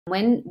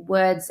When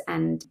words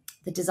and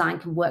the design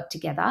can work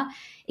together,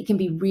 it can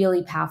be a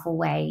really powerful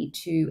way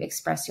to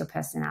express your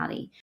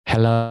personality.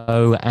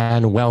 Hello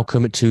and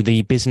welcome to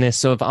the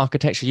Business of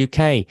Architecture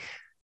UK.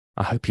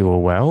 I hope you're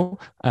all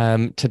well.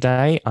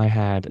 Today I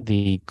had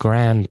the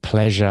grand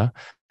pleasure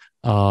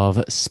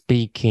of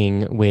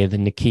speaking with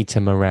Nikita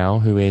Morell,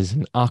 who is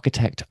an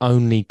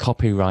architect-only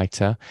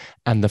copywriter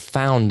and the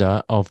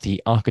founder of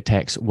the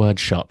Architects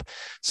Wordshop.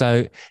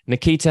 So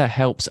Nikita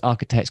helps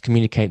architects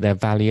communicate their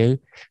value.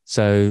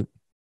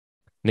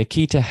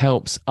 Nikita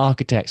helps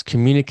architects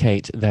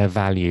communicate their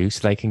value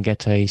so they can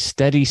get a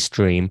steady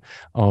stream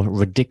of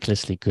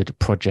ridiculously good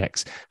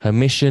projects. Her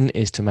mission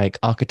is to make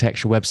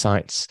architecture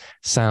websites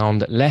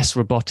sound less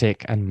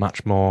robotic and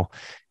much more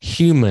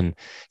human.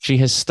 She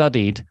has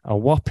studied a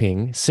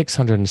whopping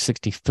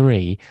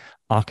 663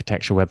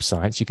 architecture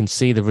websites. You can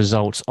see the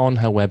results on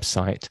her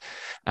website,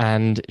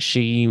 and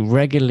she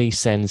regularly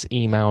sends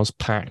emails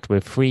packed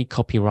with free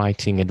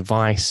copywriting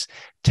advice,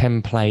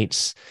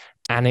 templates,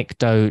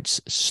 anecdotes,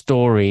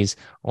 stories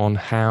on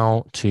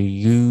how to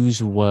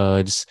use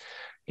words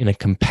in a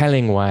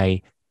compelling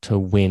way to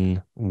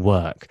win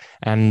work.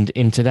 And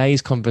in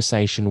today's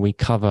conversation, we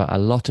cover a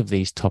lot of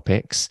these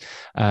topics.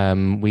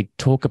 We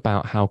talk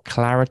about how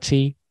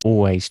clarity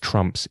always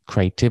trumps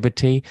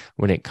creativity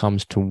when it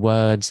comes to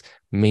words,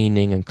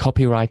 meaning, and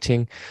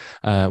copywriting.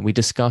 We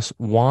discuss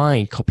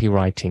why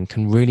copywriting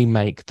can really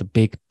make the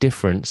big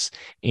difference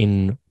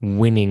in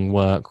winning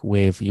work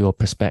with your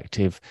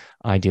prospective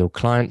ideal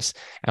clients.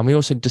 And we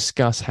also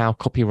discuss how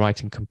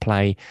copywriting can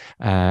play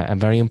a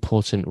very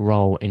important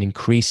role in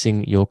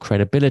increasing your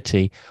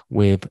credibility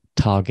with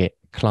target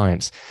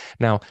clients.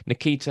 Now,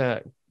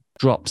 Nikita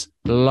drops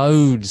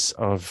loads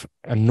of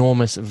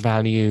enormous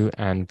value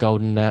and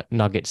golden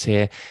nuggets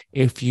here.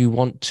 If you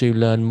want to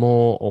learn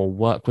more or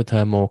work with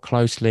her more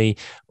closely,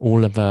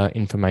 all of her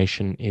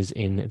information is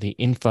in the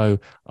info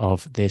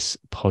of this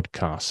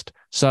podcast.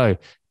 So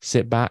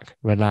sit back,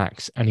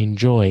 relax, and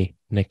enjoy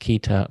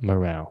Nikita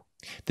Morell.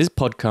 This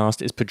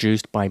podcast is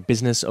produced by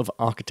Business of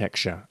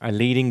Architecture, a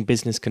leading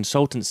business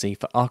consultancy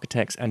for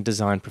architects and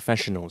design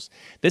professionals.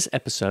 This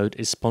episode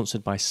is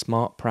sponsored by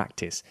Smart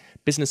Practice,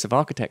 Business of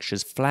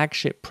Architecture's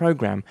flagship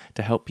program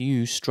to help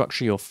you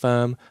structure your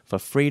firm for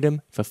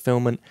freedom,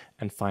 fulfillment,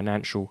 and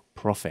financial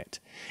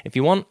profit. If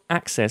you want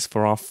access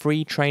for our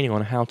free training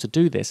on how to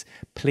do this,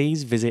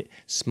 please visit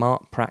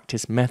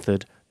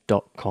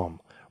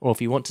smartpracticemethod.com. Or if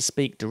you want to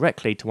speak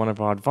directly to one of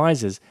our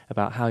advisors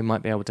about how he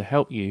might be able to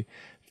help you,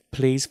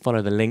 please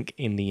follow the link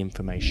in the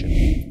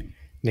information.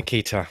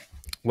 Nikita,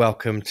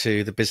 welcome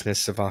to the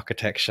Business of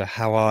Architecture.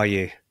 How are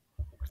you?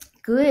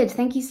 Good.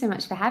 Thank you so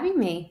much for having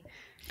me.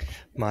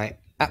 My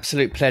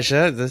absolute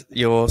pleasure.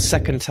 Your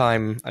second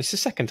time. It's the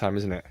second time,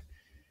 isn't it?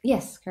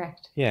 Yes,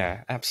 correct.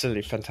 Yeah,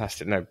 absolutely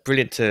fantastic. No,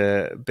 brilliant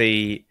to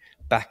be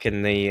back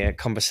in the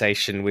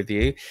conversation with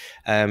you.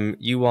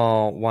 You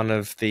are one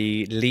of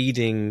the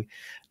leading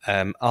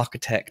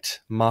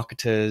architect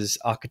marketers,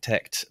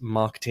 architect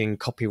marketing,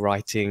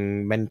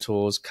 copywriting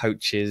mentors,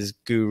 coaches,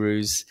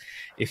 gurus,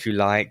 if you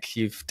like.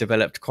 You've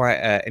developed quite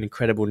an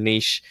incredible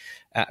niche,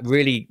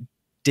 really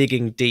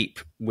digging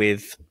deep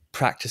with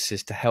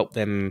practices to help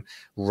them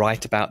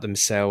write about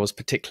themselves,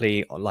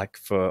 particularly like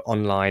for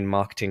online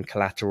marketing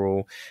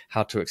collateral,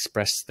 how to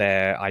express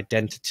their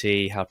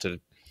identity, how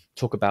to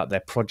talk about their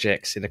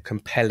projects in a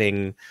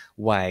compelling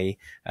way,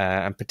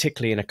 and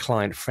particularly in a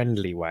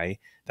client-friendly way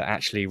that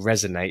actually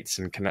resonates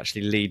and can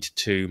actually lead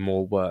to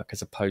more work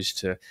as opposed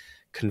to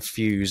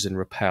confuse and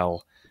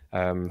repel,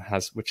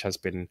 which has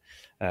been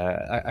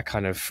a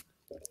kind of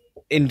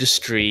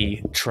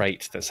industry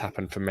trait that's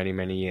happened for many,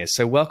 many years.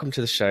 So welcome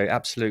to the show.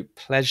 Absolute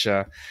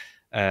pleasure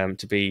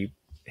to be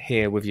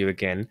here with you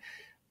again.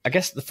 I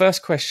guess the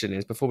first question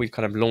is, before we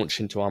kind of launch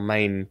into our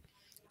main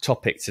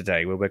topic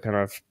today, where we're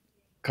kind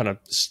of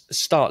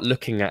start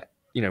looking at,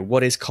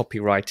 what is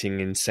copywriting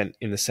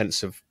in the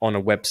sense of on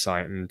a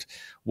website and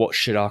what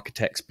should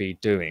architects be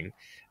doing.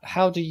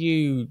 How do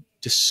you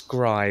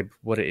describe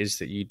what it is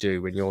that you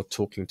do when you're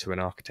talking to an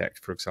architect,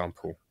 for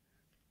example?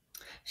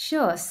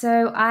 Sure.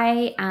 So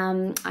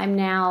I'm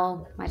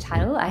now, my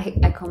title,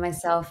 I call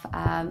myself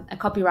a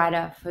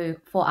copywriter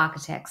for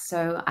architects.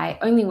 So I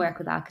only work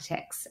with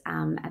architects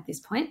at this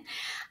point,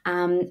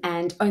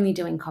 and only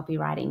doing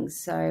copywriting.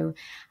 So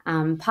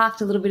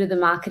parked a little bit of the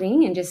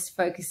marketing and just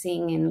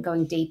focusing and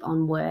going deep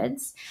on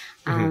words.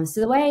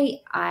 So the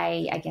way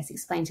I guess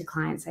explain to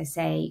clients, I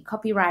say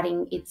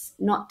copywriting, it's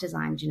not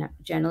design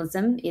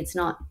journalism. It's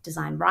not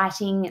design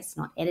writing. It's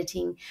not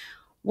editing.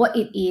 What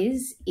it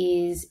is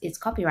it's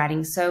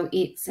copywriting. So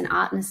it's an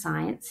art and a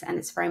science, and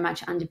it's very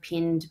much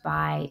underpinned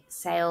by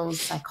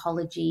sales,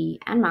 psychology,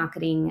 and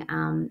marketing,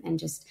 and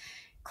just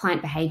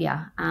client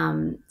behavior.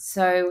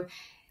 So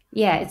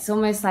yeah, it's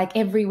almost like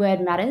every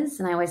word matters.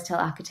 And I always tell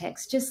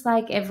architects, just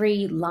like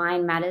every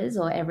line matters,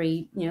 or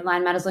every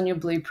line matters on your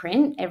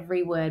blueprint,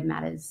 every word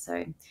matters.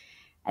 So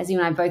as you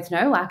and I both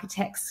know,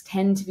 architects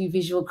tend to be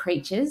visual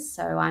creatures.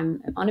 So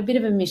I'm on a bit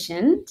of a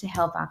mission to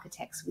help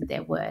architects with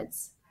their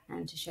words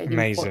and to show the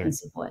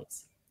importance of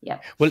words.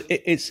 Yep. Well,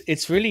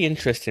 it's really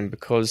interesting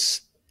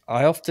because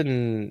I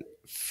often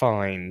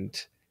find,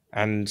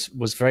 and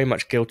was very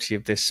much guilty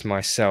of this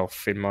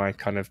myself in my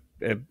kind of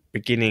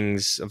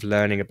beginnings of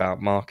learning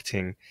about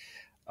marketing,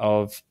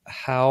 of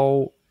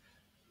how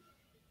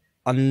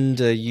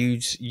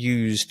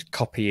underused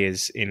copy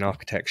is in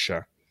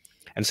architecture.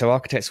 And so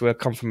architects will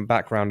come from a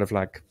background of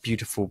like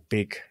beautiful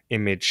big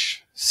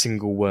image,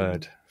 single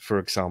word, for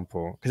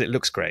example, because it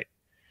looks great.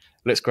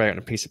 It looks great on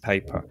a piece of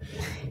paper.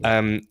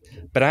 Um,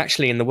 but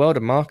actually in the world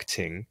of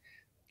marketing,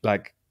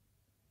 like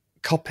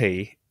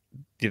copy,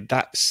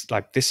 that's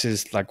like, this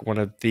is like one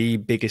of the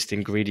biggest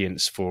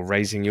ingredients for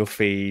raising your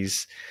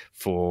fees,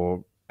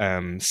 for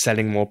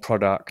selling more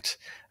product.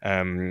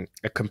 A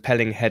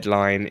compelling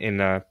headline on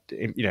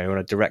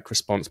a direct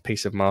response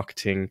piece of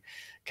marketing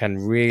can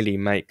really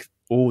make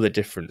all the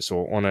difference.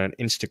 Or on an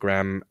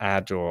Instagram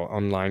ad or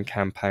online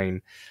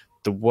campaign,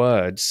 the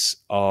words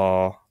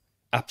are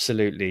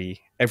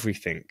absolutely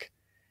everything.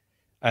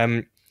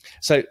 From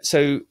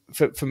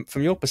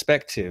your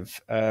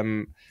perspective,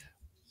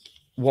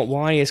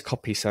 why is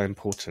copy so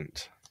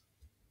important?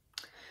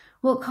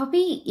 Well,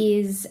 copy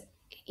is,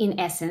 in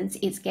essence,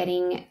 it's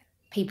getting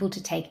people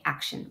to take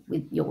action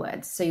with your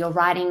words. So you're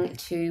writing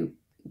to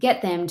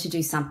get them to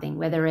do something,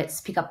 whether it's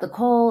pick up the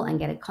call and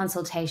get a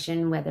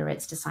consultation, whether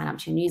it's to sign up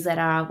to your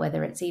newsletter,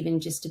 whether it's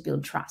even just to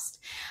build trust.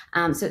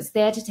 So it's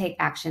there to take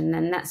action,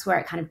 and that's where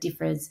it kind of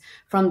differs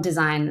from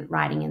design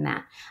writing in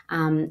that.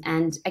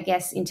 And I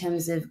guess in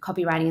terms of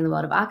copywriting in the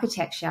world of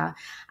architecture,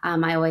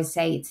 I always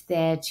say it's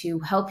there to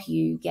help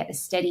you get a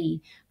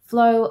steady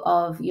flow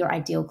of your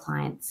ideal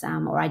clients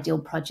or ideal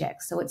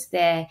projects. So it's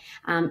there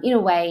in a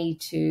way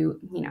to,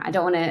 I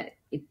don't want to,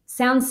 it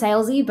sounds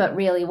salesy, but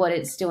really what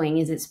it's doing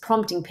is it's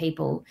prompting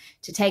people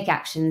to take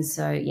action.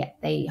 So yeah,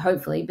 they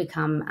hopefully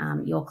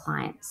become your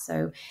clients.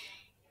 So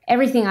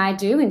everything I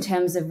do in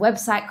terms of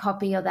website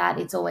copy or that,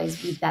 it's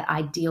always with that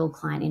ideal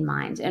client in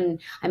mind.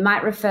 And I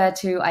might refer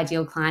to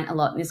ideal client a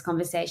lot in this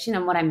conversation.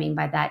 And what I mean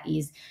by that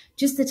is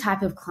just the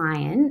type of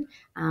client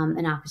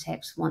an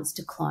architect wants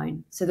to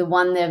clone. So the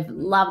one they've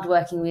loved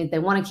working with, they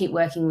want to keep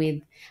working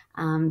with.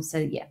 So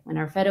yeah, when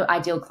I refer to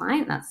ideal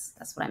client, that's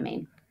what I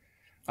mean.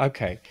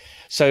 Okay.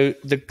 So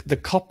the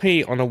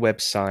copy on a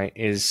website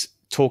is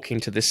talking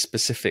to this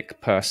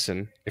specific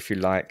person, if you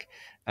like,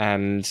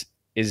 and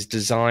is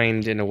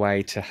designed in a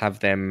way to have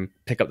them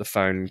pick up the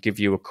phone, give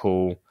you a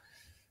call,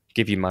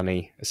 give you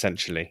money,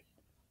 essentially.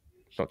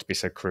 Not to be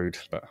so crude,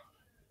 but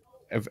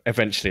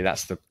eventually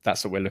that's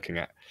what we're looking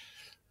at.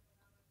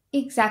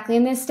 Exactly.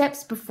 And there's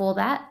steps before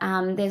that.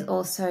 There's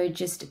also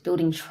just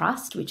building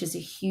trust, which is a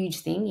huge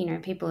thing.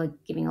 People are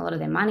giving a lot of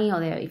their money, or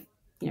they're,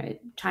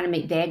 trying to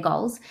meet their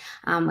goals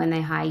when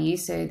they hire you.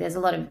 So there's a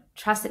lot of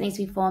trust that needs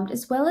to be formed,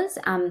 as well as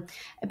a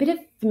bit of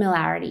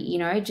familiarity,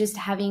 just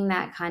having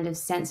that kind of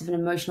sense of an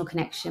emotional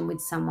connection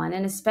with someone.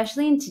 And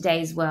especially in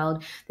today's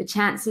world, the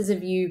chances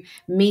of you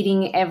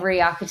meeting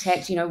every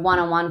architect,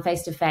 one-on-one,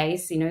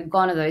 face-to-face,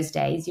 gone are those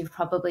days. You've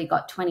probably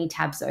got 20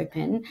 tabs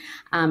open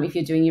if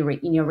you're doing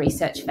in your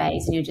research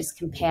phase, and you're just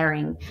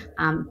comparing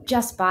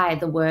just by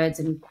the words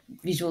and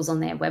visuals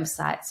on their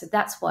website. So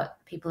that's what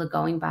people are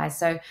going by.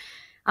 So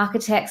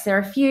architects, there are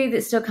a few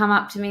that still come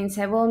up to me and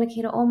say, well,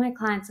 Nikita, all my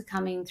clients are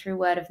coming through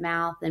word of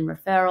mouth and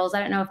referrals. I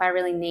don't know if I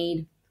really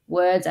need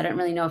words. I don't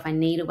really know if I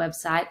need a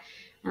website.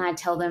 And I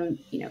tell them,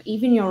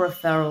 even your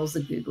referrals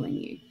are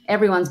Googling you.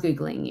 Everyone's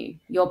Googling you.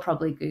 You're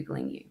probably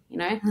Googling you,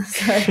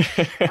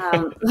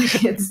 So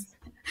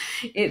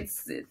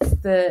it's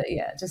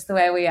just the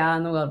way we are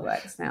and the world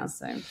works now.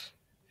 So,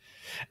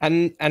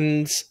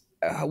 and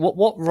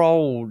what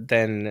role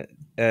then,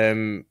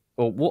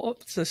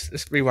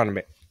 let's rewind a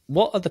bit.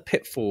 What are the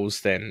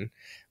pitfalls then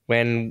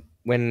when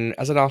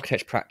as an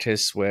architect's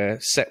practice we're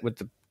set with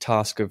the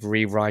task of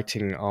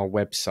rewriting our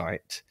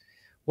website?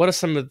 What are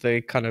some of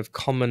the kind of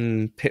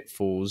common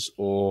pitfalls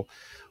or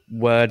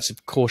words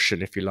of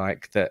caution, if you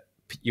like, that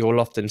you'll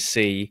often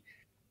see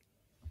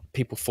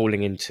people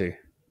falling into?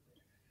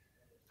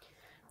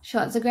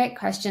 Sure, it's a great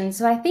question.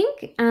 So I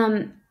think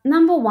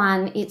number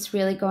one, it's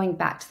really going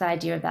back to the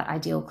idea of that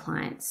ideal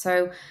client.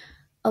 So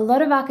a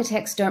lot of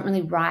architects don't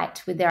really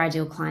write with their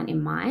ideal client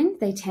in mind.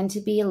 They tend to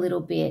be a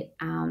little bit,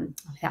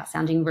 without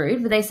sounding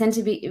rude, but they tend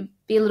to be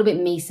a little bit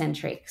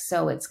me-centric.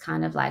 So it's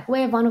kind of like,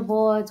 we've won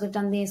awards, we've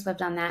done this, we've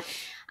done that.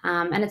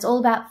 And it's all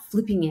about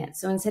flipping it.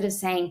 So instead of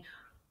saying,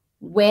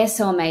 we're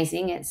so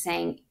amazing, it's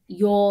saying,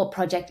 your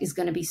project is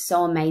going to be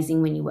so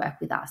amazing when you work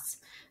with us.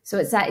 So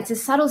it's a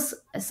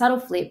subtle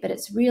flip, but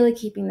it's really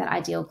keeping that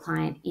ideal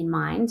client in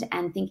mind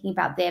and thinking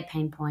about their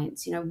pain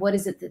points. What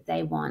is it that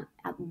they want?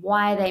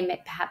 Why are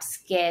they perhaps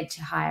scared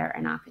to hire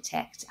an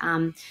architect?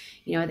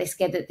 They're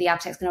scared that the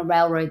architect's going to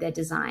railroad their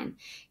design.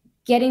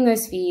 Getting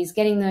those fears,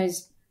 getting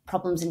those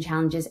problems and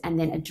challenges, and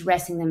then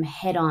addressing them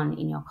head on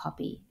in your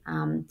copy.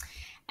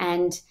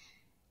 And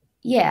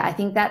yeah, I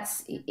think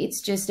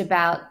it's just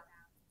about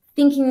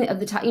thinking of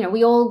the time,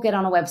 we all get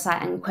on a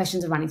website and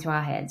questions are running through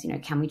our heads.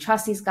 Can we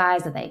trust these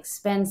guys? Are they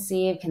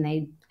expensive?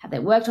 Have they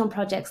worked on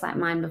projects like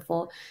mine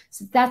before?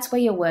 So that's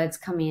where your words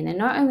come in. And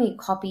not only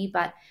copy,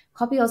 but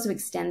copy also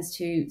extends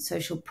to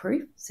social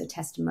proof, so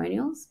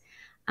testimonials.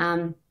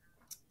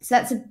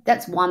 So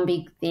that's one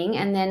big thing.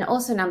 And then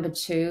also number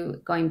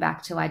two, going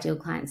back to ideal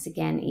clients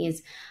again,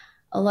 is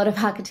a lot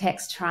of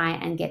architects try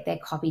and get their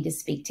copy to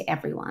speak to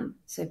everyone.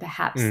 So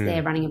perhaps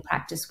they're running a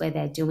practice where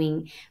they're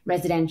doing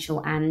residential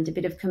and a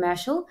bit of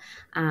commercial.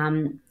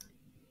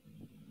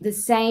 The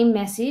same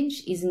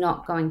message is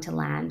not going to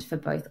land for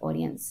both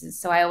audiences.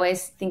 So I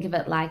always think of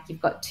it like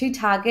you've got two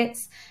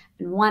targets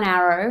and one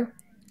arrow.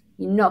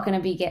 You're not going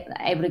to be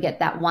able to get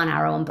that one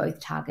arrow on both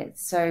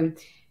targets. So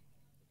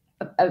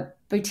a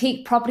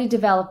boutique property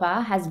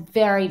developer has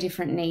very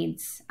different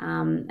needs,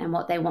 and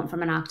what they want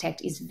from an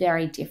architect is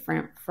very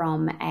different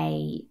from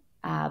a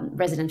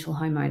residential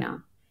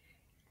homeowner.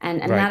 And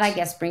right. That, I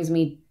guess, brings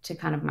me to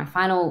kind of my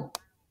final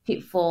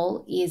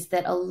pitfall, is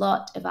that a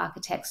lot of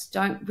architects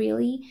don't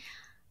really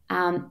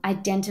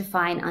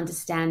identify and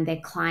understand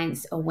their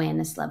client's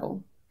awareness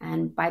level.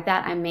 And by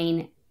that, I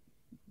mean,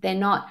 they're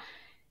not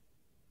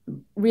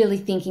really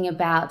thinking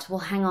about, well,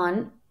 hang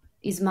on,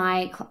 is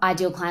my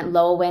ideal client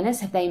low awareness?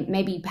 Have they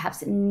maybe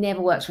perhaps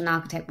never worked for an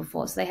architect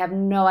before? So they have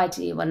no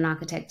idea what an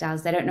architect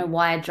does. They don't know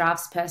why a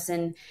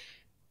draftsperson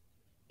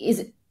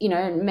is,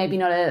 maybe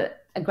not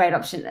a great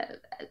option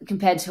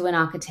compared to an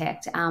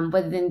architect.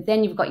 But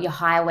then you've got your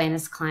high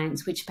awareness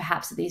clients, which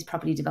perhaps are these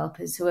property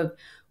developers who have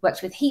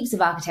worked with heaps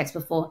of architects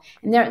before,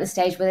 and they're at the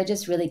stage where they're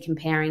just really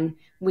comparing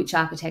which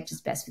architect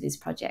is best for this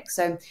project.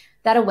 So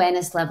that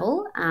awareness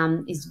level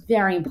is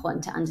very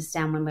important to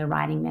understand when we're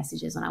writing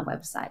messages on our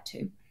website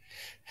too.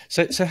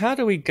 So how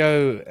do we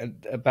go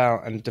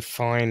about and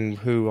define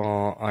who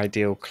our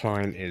ideal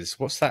client is?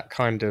 What's that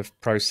kind of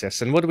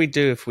process? And what do we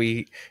do if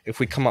we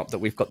come up that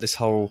we've got this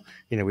whole,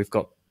 we've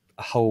got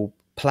a whole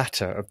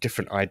platter of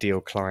different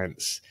ideal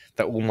clients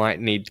that all might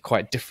need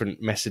quite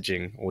different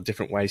messaging or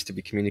different ways to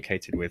be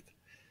communicated with?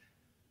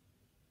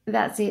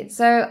 That's it.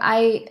 So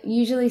I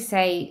usually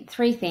say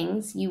three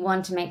things. You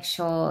want to make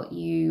sure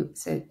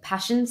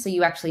passion, so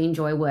you actually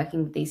enjoy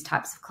working with these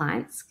types of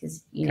clients,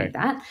 because you need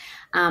that.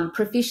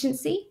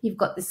 Proficiency, you've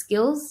got the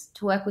skills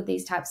to work with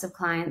these types of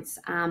clients.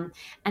 And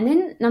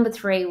then number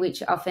three,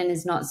 which often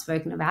is not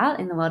spoken about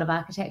in the world of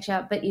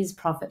architecture, but is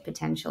profit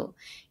potential.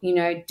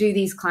 Do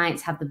these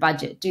clients have the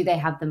budget? Do they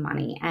have the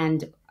money?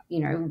 And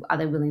are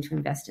they willing to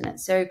invest in it?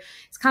 So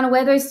it's kind of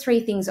where those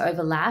three things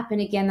overlap. And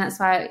again, that's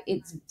why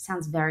it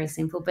sounds very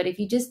simple. But if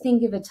you just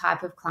think of a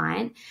type of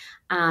client,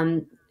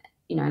 and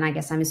I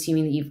guess I'm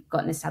assuming that you've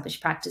got an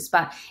established practice,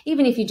 but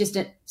even if you're just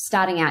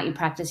starting out your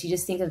practice, you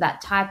just think of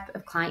that type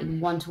of client you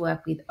want to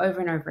work with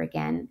over and over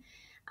again.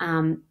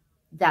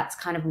 That's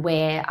kind of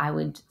where I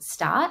would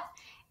start.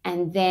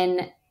 And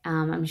then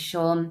I'm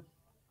sure,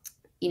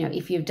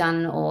 if you've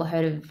done or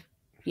heard of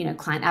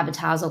client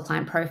avatars or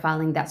client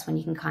profiling, that's when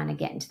you can kind of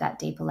get into that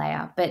deeper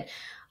layer. But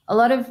a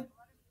lot of,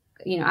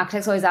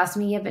 architects always ask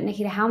me, but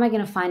Nikita, how am I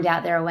going to find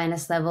out their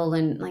awareness level?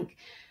 And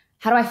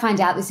how do I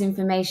find out this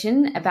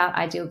information about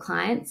ideal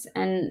clients?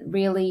 And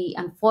really,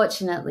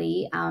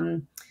 unfortunately,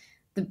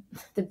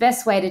 the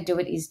best way to do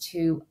it is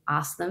to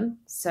ask them.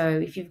 So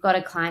if you've got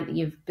a client that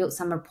you've built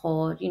some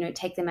rapport,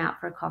 take them out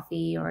for a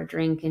coffee or a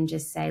drink and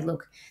just say,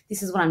 look,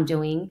 this is what I'm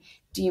doing.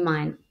 Do you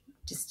mind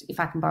just if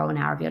I can borrow an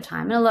hour of your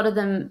time? And a lot of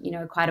them,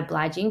 are quite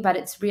obliging, but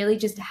it's really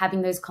just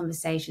having those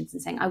conversations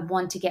and saying, I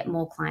want to get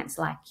more clients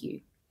like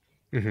you.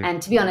 Mm-hmm.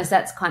 And to be honest,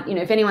 that's kind of,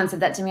 if anyone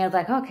said that to me, I'd be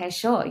like, okay,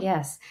 sure.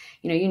 Yes.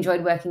 You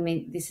enjoyed working with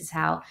me. This is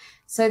how.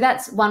 So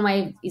that's one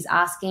way, is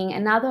asking.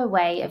 Another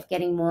way of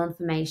getting more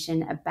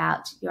information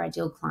about your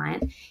ideal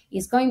client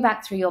is going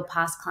back through your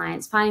past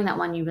clients, finding that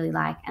one you really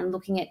like and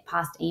looking at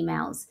past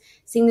emails,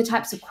 seeing the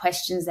types of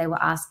questions they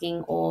were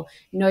asking, or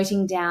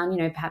noting down,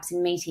 perhaps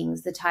in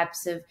meetings, the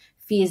types of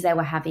fears they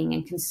were having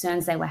and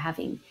concerns they were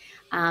having.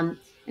 And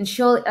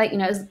sure,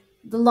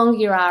 the longer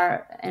you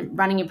are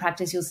running your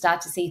practice, you'll start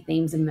to see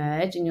themes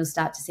emerge and you'll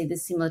start to see the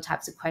similar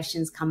types of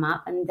questions come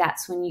up. And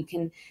that's when you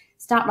can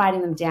start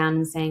writing them down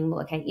and saying,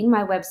 well, okay, in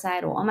my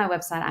website or on my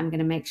website, I'm going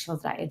to make sure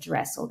that I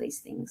address all these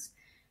things.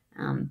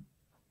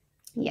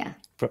 Yeah.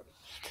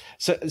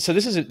 So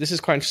this is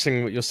quite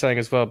interesting what you're saying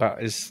as well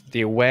about is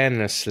the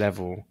awareness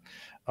level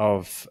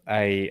of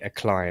a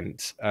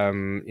client,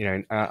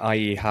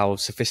 i.e. how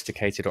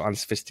sophisticated or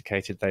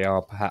unsophisticated they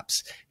are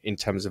perhaps in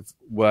terms of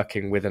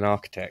working with an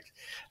architect.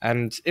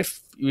 And if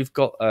you've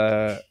got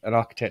an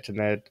architect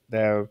and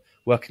they're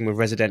working with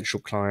residential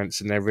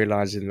clients and they're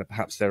realizing that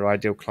perhaps their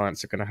ideal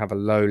clients are going to have a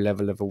low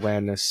level of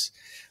awareness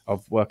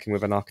of working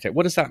with an architect,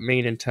 what does that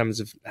mean in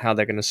terms of how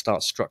they're going to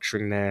start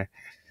structuring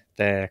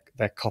their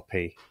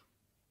copy?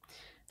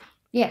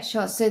 Yeah,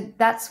 sure. So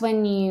that's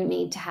when you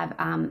need to have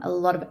a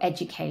lot of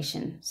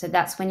education. So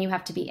that's when you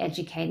have to be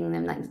educating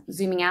them, like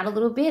zooming out a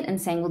little bit and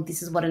saying, well,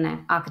 this is what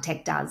an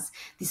architect does.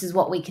 This is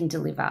what we can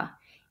deliver.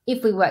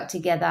 If we work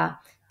together,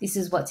 this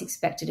is what's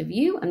expected of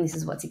you and this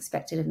is what's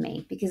expected of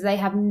me, because they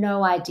have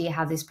no idea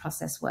how this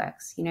process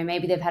works. You know,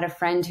 maybe they've had a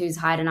friend who's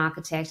hired an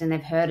architect and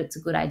they've heard it's a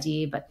good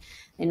idea, but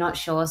they're not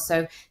sure.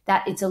 So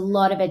that it's a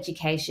lot of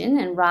education,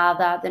 and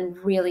rather than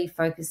really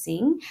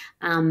focusing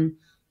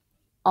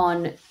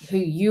on who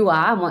you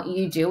are and what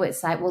you do,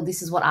 it's like, well,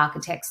 this is what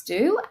architects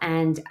do,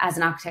 and as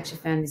an architecture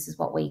firm, this is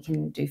what we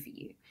can do for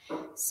you.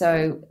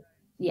 So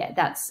yeah,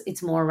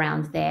 it's more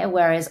around there.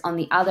 Whereas on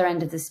the other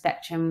end of the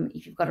spectrum,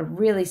 if you've got a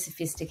really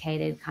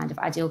sophisticated kind of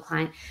ideal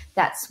client,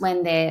 that's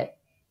when they're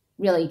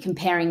really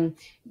comparing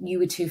you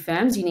with two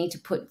firms. You need to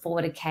put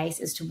forward a case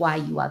as to why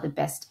you are the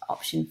best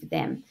option for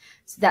them.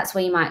 So that's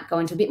where you might go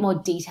into a bit more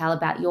detail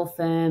about your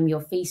firm, your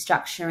fee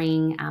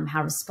structuring,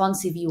 how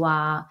responsive you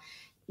are,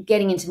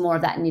 getting into more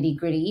of that nitty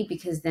gritty,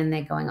 because then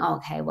they're going, oh,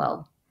 okay,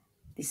 well,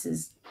 this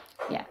is,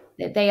 yeah,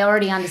 they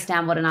already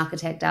understand what an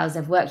architect does.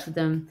 They've worked with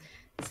them.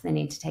 So they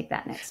need to take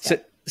that next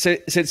step. So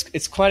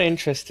it's quite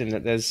interesting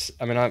that there's,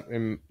 I mean,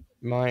 in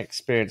my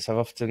experience, I've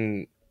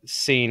often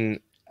seen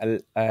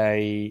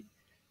an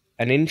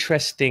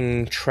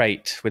interesting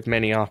trait with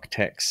many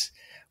architects,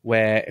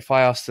 where if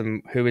I ask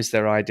them who is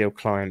their ideal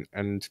client,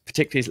 and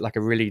particularly like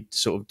a really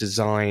sort of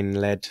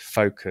design-led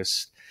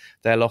focus,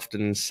 they'll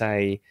often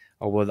say,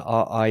 oh, well,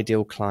 our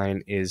ideal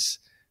client is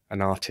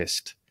an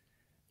artist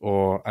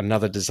or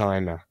another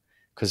designer.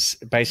 Because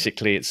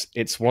basically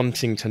it's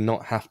wanting to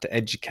not have to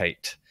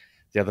educate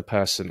the other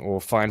person or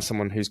find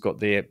someone who's got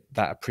that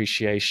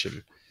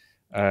appreciation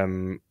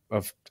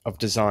of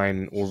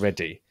design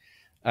already.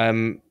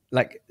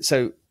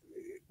 So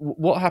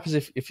what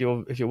happens if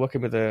you're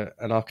working with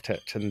an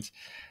architect and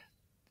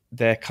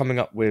they're coming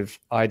up with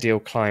ideal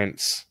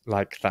clients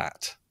like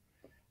that?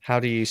 How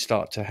do you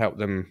start to help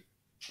them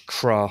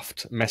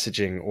craft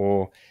messaging,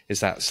 or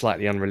is that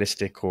slightly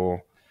unrealistic,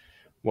 or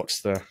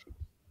what's the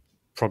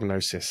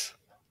prognosis?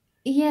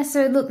 Yeah,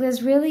 so look,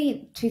 there's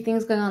really two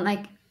things going on.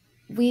 Like,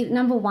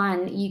 number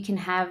one, you can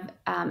have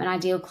an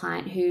ideal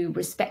client who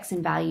respects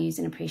and values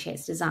and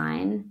appreciates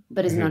design,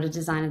 but is not a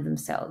designer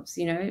themselves.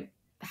 You know,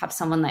 perhaps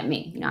someone like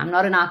me. You know, I'm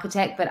not an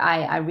architect, but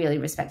I really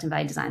respect and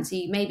value design. So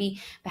you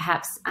maybe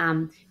perhaps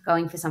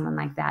going for someone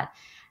like that.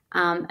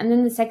 And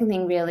then the second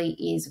thing really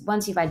is,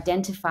 once you've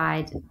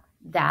identified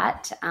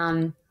that,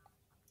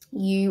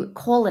 you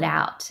call it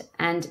out,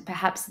 and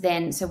perhaps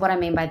then, so what I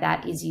mean by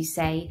that is you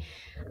say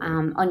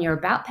on your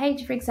about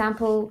page, for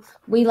example,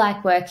 we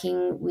like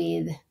working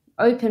with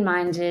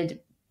open-minded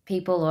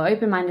people or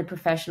open-minded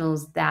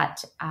professionals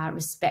that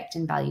respect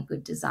and value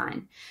good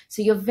design.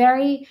 So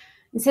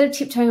instead of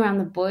tiptoeing around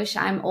the bush,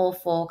 I'm all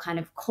for kind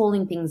of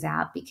calling things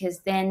out, because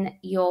then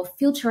you're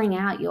filtering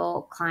out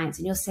your clients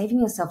and you're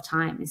saving yourself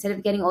time. Instead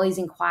of getting all these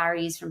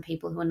inquiries from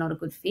people who are not a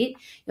good fit,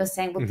 you're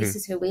saying, well, this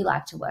is who we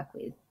like to work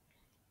with.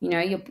 You know,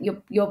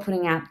 you're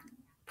putting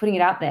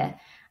it out there.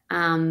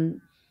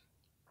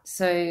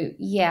 So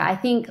yeah, I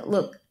think,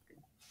 look,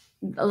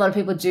 a lot of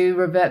people do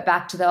revert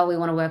back to we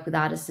want to work with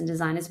artists and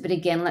designers. But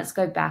again, let's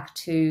go back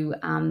to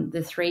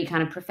the three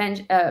kind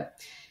of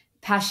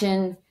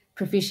passion,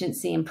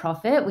 proficiency, and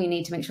profit. We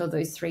need to make sure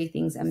those three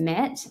things are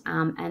met,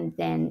 and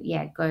then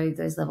go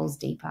those levels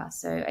deeper.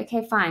 So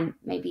okay, fine,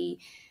 maybe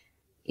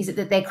is it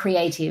that they're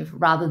creative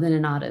rather than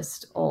an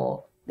artist,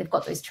 or they've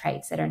got those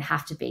traits? They don't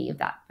have to be of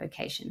that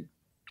vocation.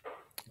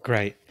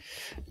 Great.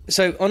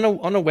 So on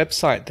a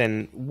website,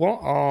 then, what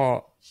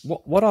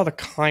are the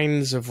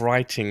kinds of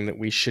writing that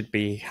we should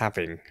be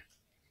having?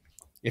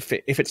 If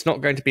it's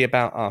not going to be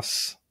about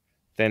us,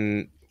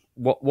 then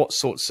what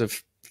sorts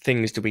of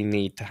things do we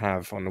need to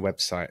have on the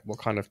website? What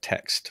kind of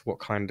text? What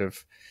kind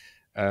of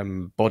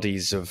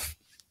bodies of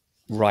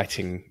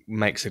writing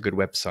makes a good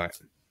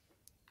website?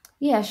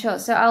 Yeah, sure.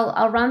 So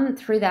I'll run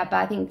through that, but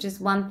I think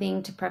just one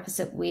thing to preface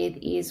it with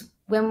is,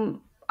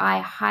 when I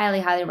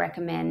highly, highly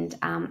recommend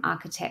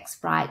architects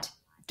write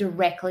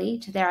directly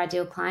to their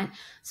ideal client.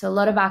 So a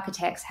lot of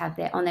architects have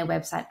on their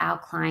website, our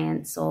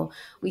clients, or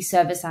we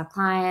service our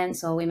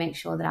clients, or we make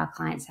sure that our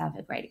clients have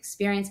a great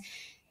experience.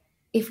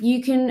 If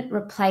you can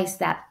replace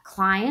that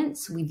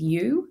clients with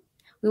you,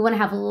 we want to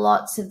have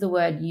lots of the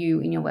word you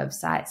in your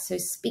website. So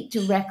speak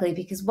directly,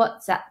 because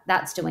what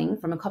that's doing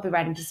from a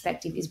copywriting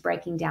perspective is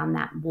breaking down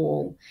that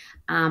wall.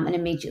 And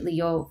immediately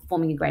you're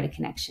forming a greater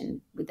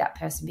connection with that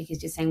person,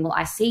 because you're saying, well,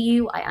 I see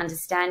you, I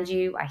understand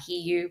you, I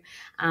hear you,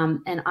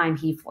 and I'm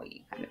here for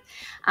you. Kind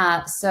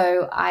of.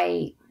 So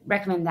I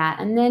recommend that.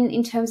 And then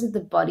in terms of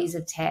the bodies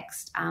of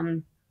text,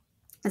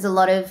 there's a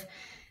lot of,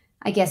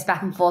 I guess,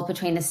 back and forth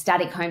between a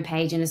static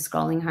homepage and a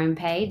scrolling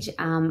homepage.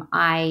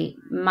 I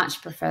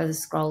much prefer the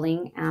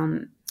scrolling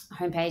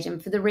homepage,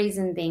 and for the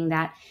reason being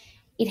that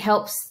it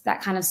helps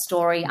that kind of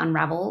story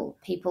unravel.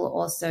 People are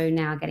also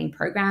now getting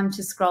programmed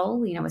to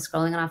scroll. You know, we're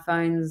scrolling on our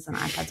phones and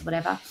iPads,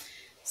 whatever.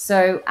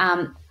 So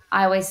I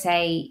always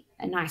say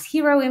a nice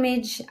hero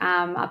image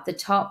up the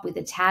top with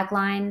a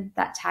tagline.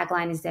 That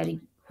tagline is there to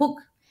hook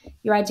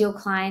your ideal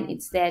client.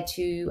 It's there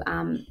to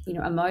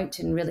emote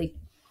and really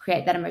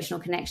create that emotional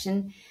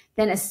connection.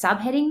 Then a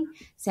subheading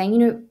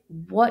saying,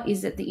 what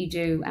is it that you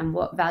do and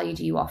what value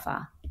do you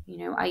offer?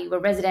 Are you a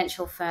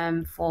residential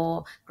firm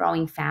for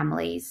growing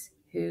families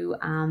who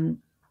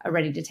are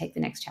ready to take the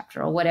next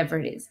chapter, or whatever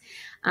it is?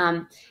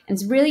 And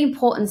it's really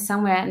important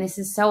somewhere, and this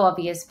is so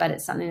obvious, but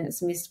it's something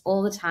that's missed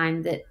all the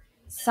time, that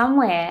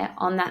somewhere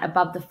on that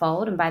above the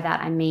fold, and by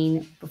that I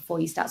mean before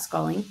you start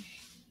scrolling,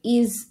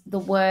 is the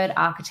word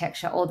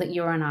architecture, or that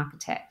you're an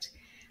architect.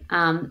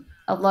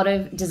 A lot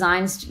of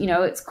designs,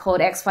 it's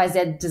called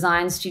XYZ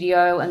Design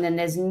Studio, and then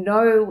there's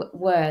no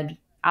word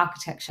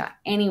architecture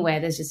anywhere.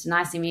 There's just a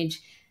nice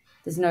image.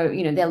 There's no,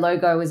 their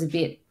logo is a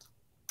bit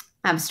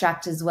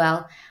abstract as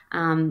well.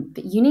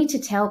 But you need to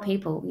tell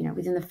people,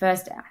 within the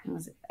first, I think it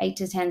was 8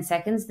 to 10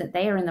 seconds, that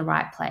they are in the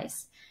right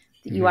place,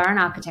 that you are an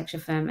architecture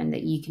firm and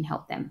that you can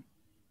help them.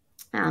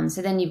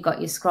 So then you've got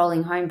your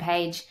scrolling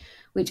homepage,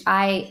 which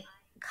I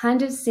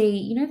kind of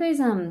see,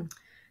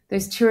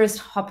 those tourist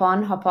hop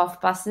on, hop off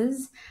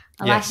buses.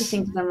 I like to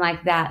think of them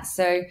like that.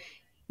 So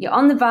you're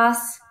on the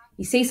bus,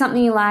 you see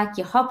something you like,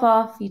 you hop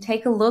off, you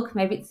take a look,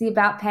 maybe it's the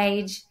about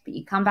page, but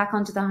you come back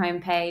onto the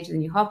homepage,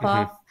 then you hop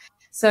off.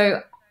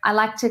 So I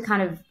like to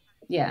kind of,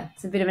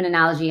 it's a bit of an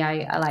analogy.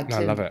 I like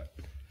to love it.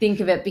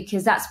 Think of it,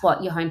 because that's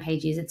what your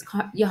homepage is. It's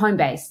your home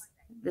base.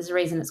 There's a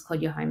reason it's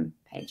called your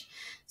homepage.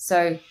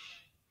 So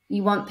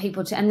you want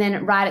people to, and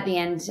then right at the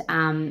end,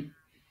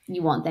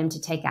 you want them to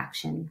take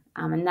action.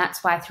 And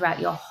that's why throughout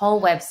your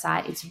whole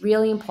website, it's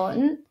really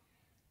important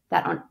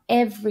that on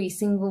every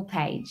single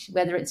page,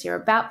 whether it's your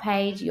about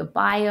page, your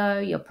bio,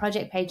 your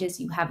project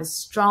pages, you have a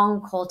strong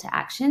call to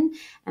action.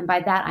 And by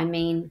that, I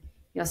mean,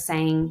 you're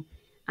saying,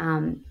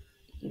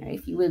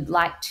 if you would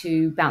like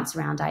to bounce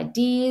around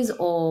ideas,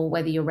 or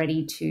whether you're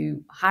ready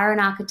to hire an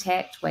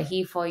architect, we're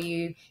here for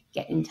you,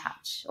 get in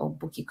touch, or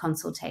book your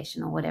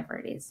consultation, or whatever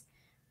it is.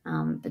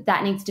 But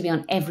that needs to be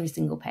on every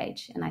single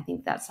page. And I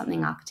think that's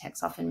something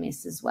architects often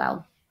miss as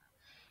well.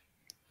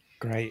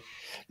 Great.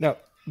 Now,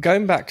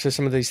 going back to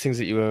some of these things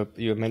that you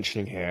were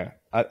mentioning here,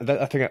 I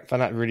think I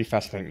find that really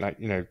fascinating. Like,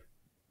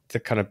 the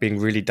kind of being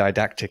really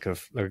didactic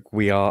of, like,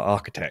 we are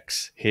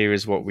architects. Here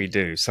is what we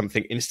do.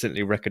 Something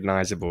instantly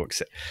recognizable,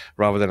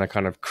 rather than a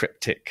kind of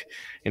cryptic.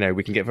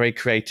 We can get very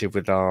creative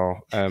with our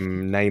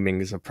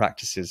namings of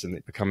practices, and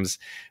it becomes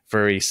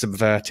very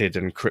subverted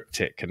and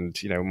cryptic, and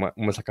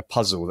almost like a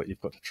puzzle that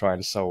you've got to try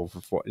and solve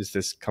of what is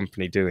this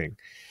company doing.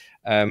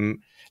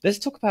 Let's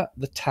talk about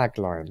the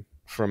tagline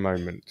for a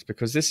moment,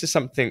 because this is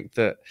something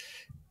that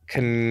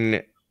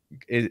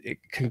it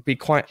can be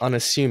quite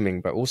unassuming,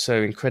 but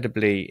also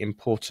incredibly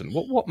important.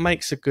 What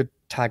makes a good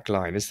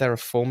tagline? Is there a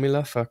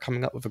formula for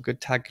coming up with a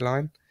good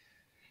tagline?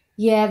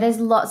 Yeah, there's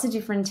lots of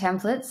different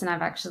templates, and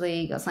I've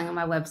actually got something on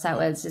my website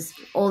where it's just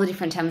all the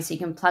different templates you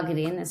can plug it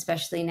in,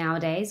 especially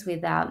nowadays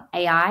with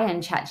AI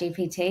and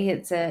ChatGPT.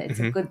 It's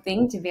a good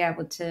thing to be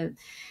able to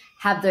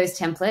have those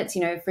templates.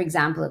 For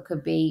example, it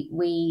could be,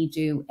 we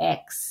do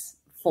X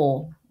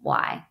for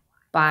Y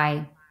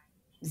by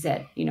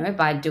Z,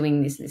 by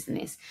doing this, this, and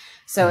this.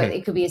 So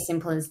it could be as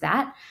simple as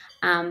that.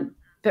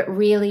 But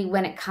really,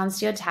 when it comes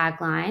to your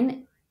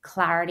tagline,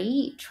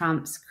 clarity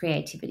trumps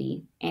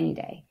creativity any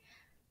day.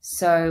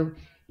 So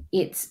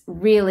it's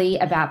really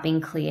about being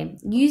clear.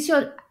 Use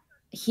your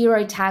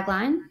hero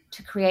tagline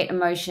to create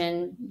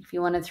emotion if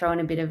you want to throw in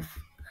a bit of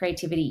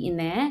creativity in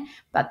there.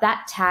 But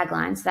that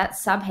tagline, so that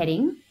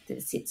subheading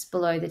that sits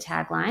below the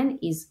tagline,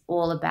 is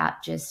all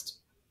about just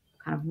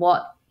kind of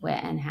what, where,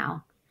 and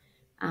how.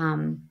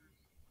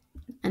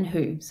 And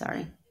who,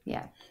 sorry.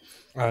 Yeah.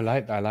 I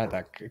like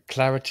that.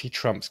 Clarity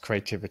trumps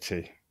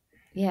creativity.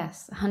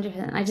 Yes,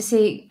 100%. I just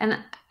see, and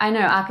I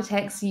know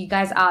architects, you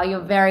guys you're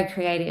very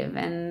creative.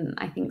 And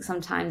I think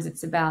sometimes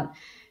it's about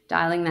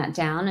dialing that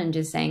down and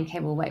just saying, okay,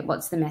 well, wait,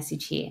 what's the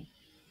message here?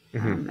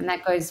 And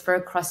that goes for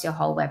across your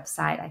whole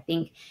website. I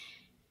think,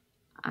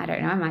 I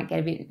don't know, I might get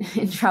a bit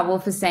in trouble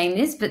for saying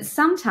this, but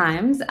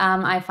sometimes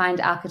I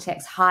find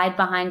architects hide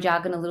behind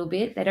jargon a little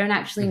bit. They don't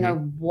actually know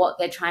what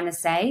they're trying to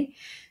say.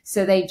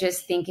 So they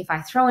just think, if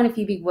I throw in a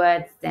few big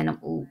words, then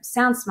it will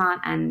sound smart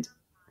and,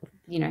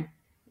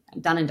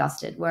 done and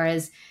dusted.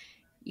 Whereas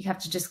you have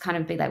to just kind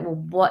of be like, well,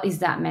 what is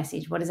that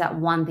message? What is that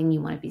one thing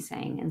you want to be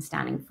saying and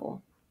standing for?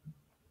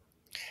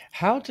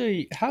 How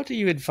do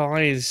you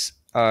advise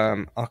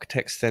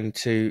architects then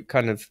to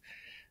kind of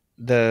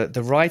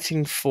the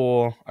writing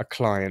for a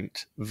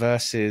client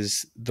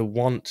versus the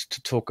want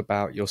to talk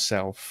about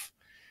yourself,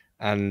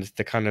 and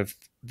the kind of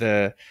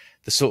the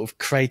sort of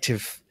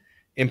creative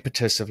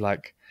impetus of,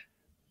 like,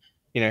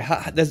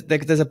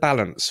 there's a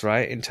balance,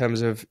 right? In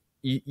terms of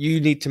you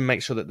need to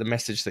make sure that the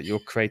message that you're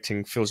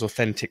creating feels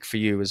authentic for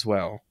you as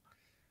well.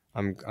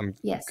 I'm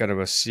Yes. going to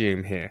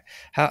assume here.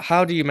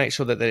 How do you make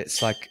sure that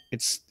it's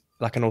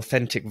like an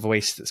authentic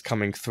voice that's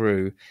coming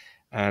through,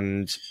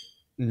 and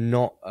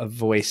not a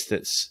voice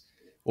that's,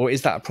 or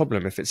is that a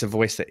problem if it's a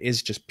voice that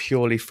is just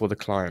purely for the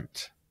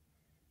client?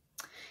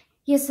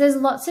 Yes, there's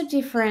lots of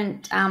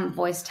different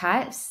voice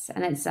types,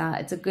 and it's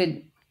a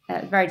good,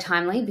 very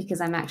timely,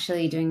 because I'm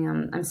actually doing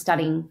I'm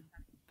studying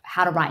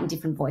how to write in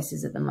different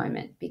voices at the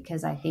moment,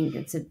 because I think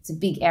it's a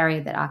big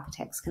area that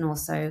architects can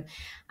also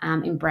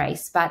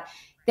embrace. But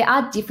there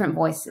are different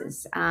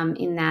voices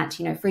in that,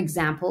 for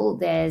example,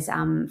 there's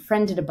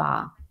friend at a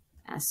bar.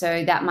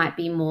 So that might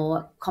be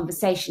more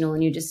conversational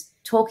and you're just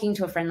talking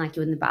to a friend like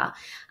you in the bar.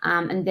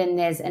 And then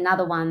there's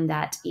another one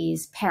that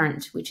is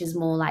parent, which is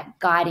more like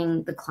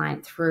guiding the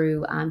client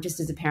through, just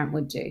as a parent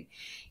would do,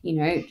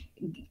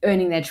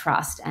 earning their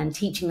trust and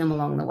teaching them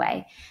along the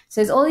way.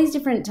 So there's all these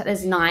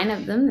there's 9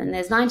 of them and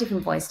there's 9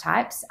 different voice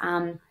types.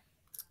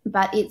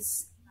 But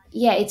it's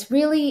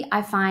really,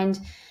 I find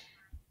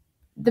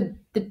the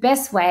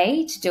best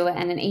way to do it,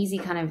 and an easy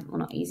kind of, well,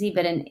 not easy,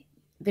 but a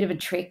bit of a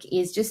trick,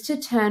 is just to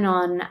turn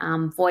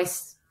on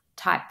voice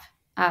type.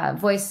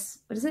 Voice,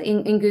 what is it?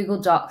 In Google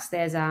Docs,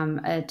 there's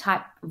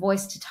a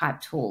voice to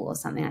type tool or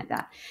something like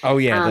that. Oh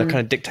yeah, the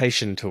kind of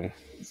dictation tool.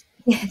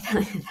 Yeah,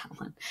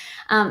 that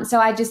one. So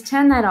I just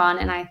turn that on,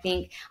 and I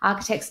think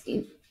architects,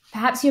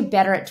 perhaps you're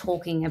better at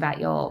talking about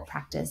your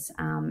practice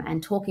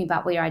and talking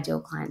about what your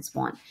ideal clients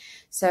want.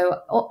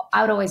 So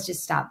I would always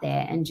just start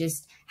there and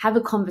just have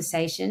a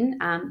conversation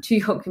to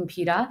your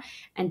computer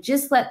and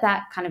just let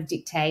that kind of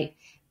dictate.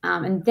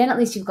 And then at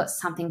least you've got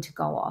something to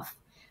go off.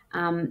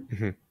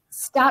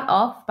 Start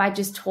off by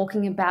just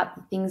talking about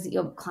the things that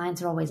your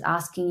clients are always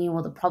asking you,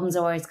 or the problems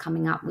they're always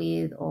coming up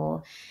with,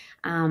 or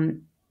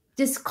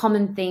just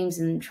common themes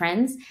and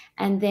trends.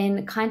 And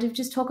then kind of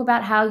just talk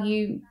about how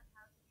you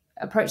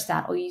approach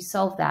that, or you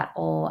solve that,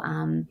 or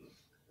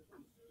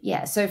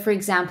so for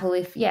example,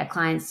 if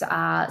clients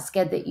are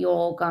scared that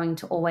you're going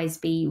to always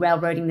be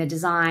railroading the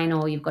design,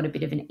 or you've got a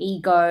bit of an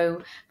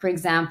ego, for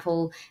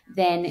example,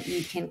 then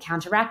you can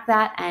counteract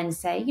that and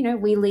say,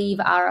 we leave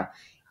our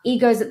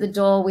egos at the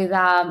door with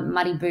our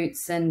muddy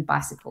boots and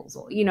bicycles,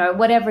 or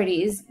whatever it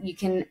is. You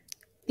can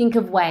think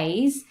of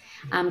ways,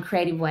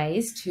 creative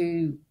ways,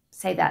 to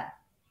say that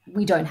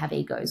we don't have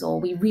egos,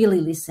 or we really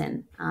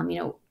listen.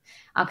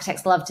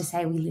 Architects love to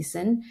say we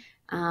listen.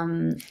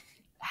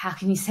 How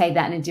can you say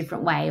that in a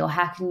different way? Or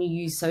how can you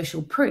use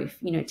social proof,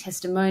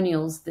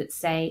 testimonials that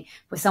say,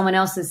 where someone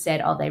else has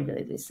said, oh, they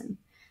really listen.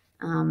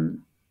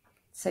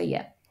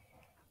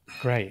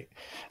 Great.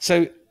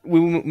 So we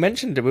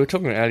mentioned, we were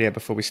talking earlier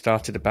before we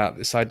started about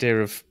this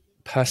idea of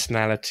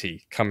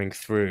personality coming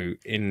through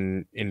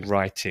in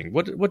writing.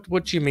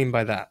 What do you mean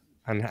by that?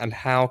 And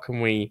how can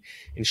we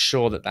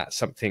ensure that that's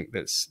something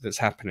that's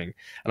happening?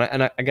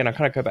 And again, I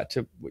kind of go back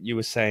to what you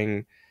were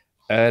saying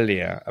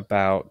earlier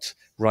about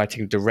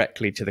writing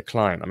directly to the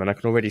client. I mean, I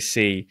can already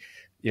see,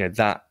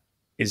 that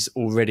is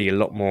already a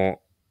lot more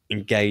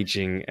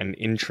engaging and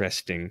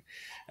interesting.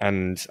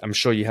 And I'm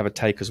sure you have a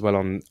take as well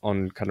on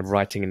kind of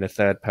writing in the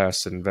third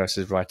person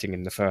versus writing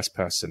in the first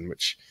person,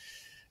 which,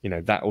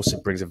 that also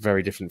brings a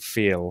very different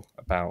feel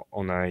about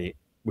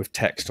with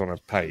text on a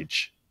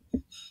page.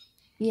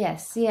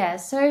 Yes, yeah.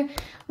 So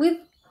with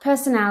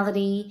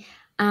personality,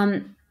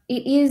 it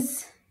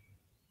is,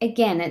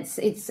 again,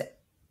 it's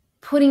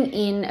putting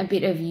in a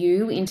bit of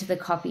you into the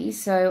copy.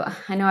 So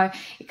I know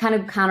it kind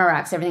of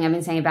counteracts everything I've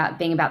been saying about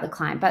being about the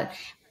client, but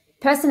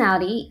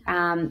personality,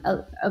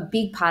 a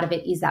big part of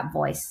it is that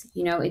voice.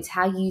 It's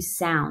how you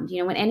sound.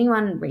 When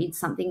anyone reads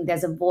something,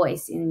 there's a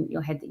voice in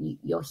your head that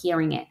you're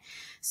hearing it.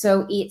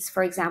 So it's,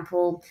 for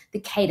example, the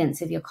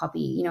cadence of your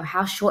copy.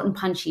 How short and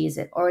punchy is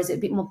it? Or is it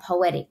a bit more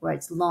poetic, where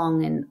it's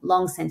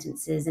long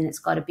sentences and it's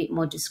got a bit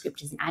more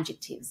descriptors and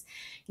adjectives?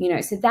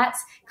 So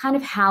that's kind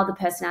of how the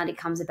personality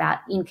comes about,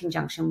 in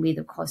conjunction with,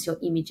 of course, your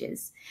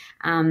images.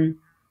 And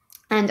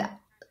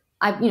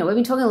we've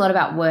been talking a lot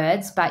about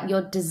words, but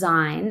your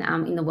design,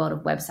 in the world of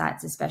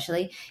websites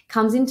especially,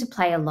 comes into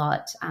play a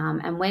lot.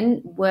 And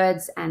when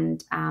words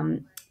and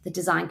the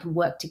design can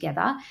work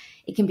together,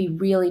 it can be a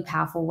really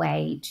powerful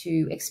way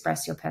to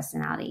express your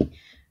personality.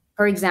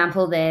 For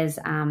example, there's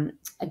a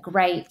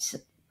great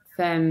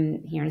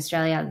firm here in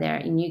Australia. They're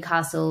in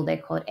Newcastle. They're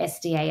called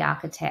SDA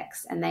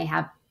Architects, and they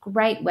have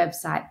great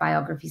website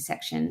biography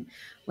section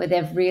where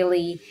they've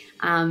really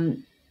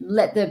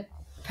let the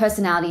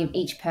personality of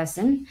each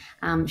person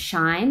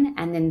shine.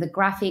 And then the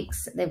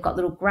graphics, they've got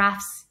little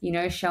graphs,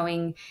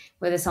 showing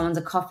whether someone's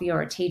a coffee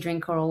or a tea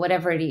drinker or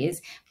whatever it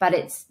is, but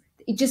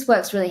it just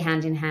works really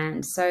hand in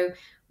hand. So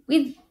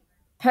with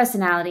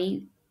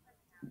personality,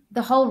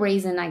 the whole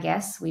reason, I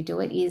guess, we do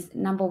it is,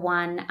 number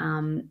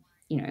one,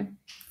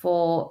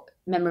 for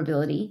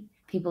memorability.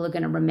 People are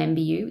going to remember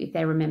you if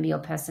they remember your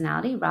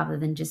personality, rather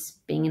than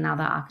just being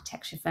another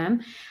architecture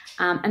firm.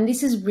 And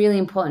this is really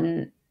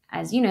important,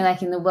 as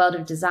like in the world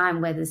of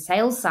design, where the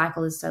sales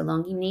cycle is so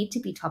long. You need to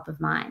be top of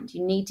mind.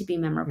 You need to be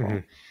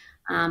memorable.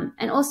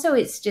 And also,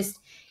 it's just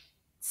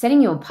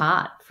setting you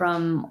apart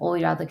from all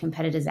your other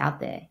competitors out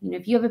there.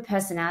 If you have a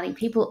personality,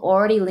 people are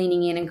already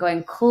leaning in and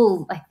going,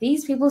 cool, like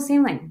these people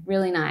seem like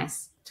really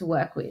nice to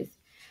work with.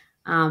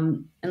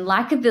 And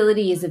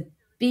likability is a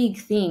big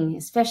thing,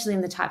 especially in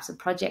the types of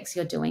projects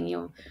you're doing.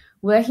 You're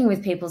working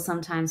with people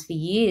sometimes for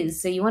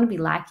years, so you want to be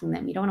liking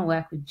them. You don't want to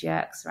work with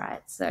jerks,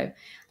 right? So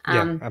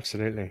yeah,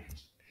 absolutely.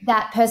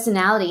 That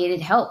personality,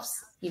 it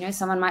helps.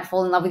 Someone might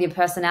fall in love with your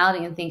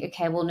personality and think,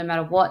 okay, well, no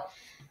matter what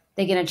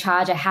they're going to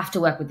charge, I have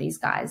to work with these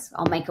guys.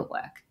 I'll make it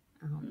work.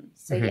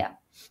 Yeah.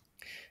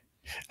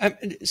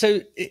 So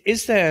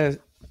is there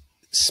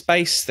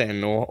space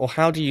then, or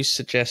how do you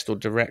suggest or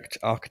direct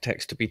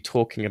architects to be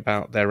talking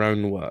about their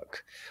own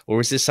work? Or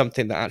is this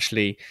something that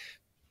actually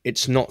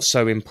it's not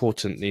so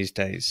important these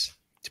days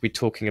to be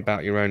talking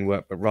about your own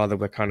work, but rather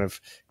we're kind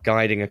of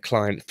guiding a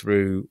client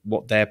through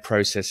what their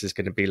process is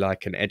going to be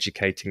like and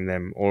educating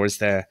them? Or is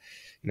there,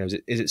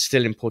 is it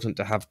still important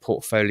to have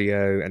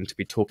portfolio and to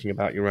be talking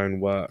about your own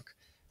work?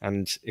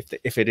 And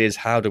if it is,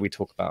 how do we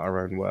talk about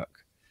our own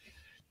work?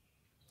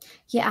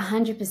 Yeah,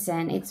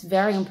 100%. It's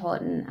very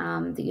important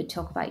that you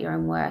talk about your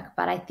own work.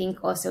 But I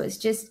think also it's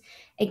just,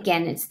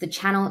 again, it's the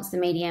channel, it's the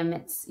medium,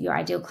 it's your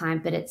ideal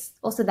client, but it's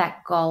also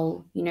that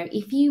goal.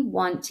 If you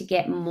want to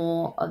get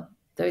more of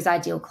those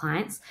ideal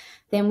clients,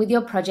 then with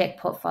your project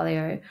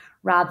portfolio,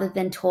 rather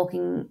than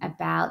talking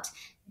about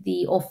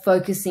or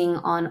focusing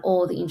on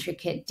all the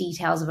intricate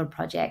details of a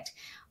project,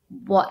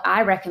 what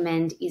I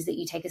recommend is that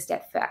you take a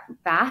step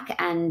back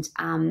and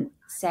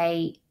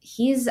say,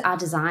 here's our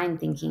design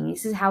thinking.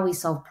 This is how we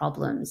solve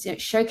problems.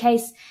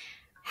 Showcase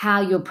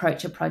how you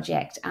approach a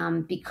project,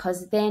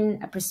 because then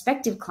a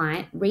prospective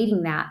client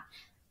reading that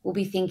will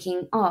be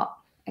thinking, oh,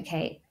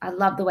 okay, I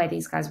love the way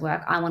these guys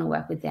work. I want to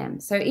work with them.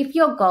 So if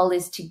your goal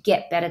is to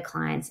get better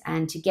clients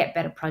and to get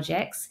better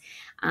projects,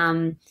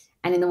 and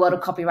in the world of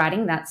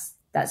copywriting,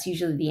 that's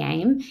usually the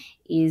aim,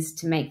 is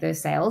to make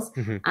those sales.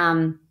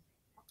 Mm-hmm.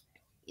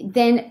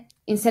 Then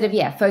instead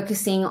of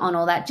focusing on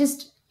all that,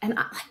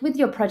 with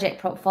your project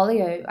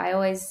portfolio, I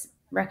always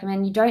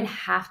recommend you don't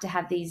have to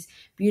have these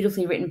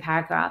beautifully written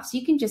paragraphs.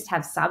 You can just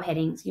have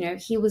subheadings.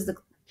 Here was the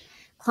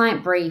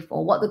client brief,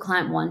 or what the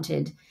client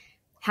wanted,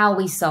 how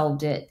we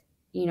solved it,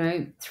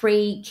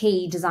 3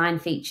 key design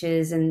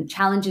features and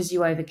challenges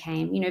you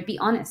overcame. Be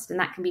honest, and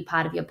that can be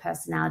part of your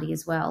personality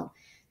as well,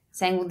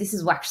 saying, well, this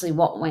is actually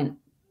what went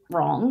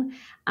wrong,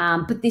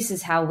 but this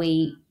is how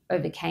we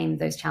overcame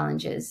those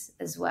challenges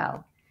as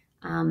well.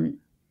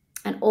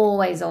 And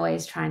always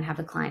try and have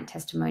a client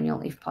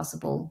testimonial if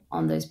possible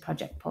on those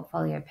project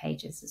portfolio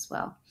pages as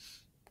well.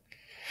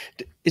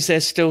 Is there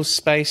still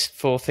space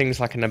for things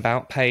like an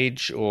about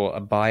page or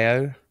a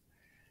bio?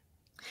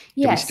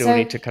 Do we still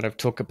need to kind of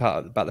talk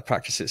about the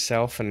practice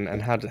itself,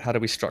 and how do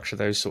we structure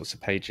those sorts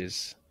of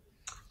pages?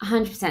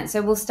 100%.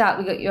 So we'll start,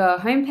 we've got your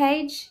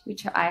homepage,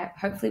 which I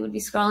hopefully would be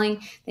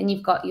scrolling. Then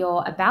you've got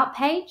your about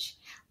page.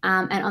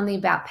 And on the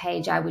about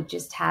page, I would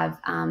just have,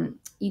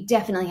 you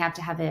definitely have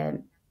to have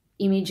an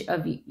image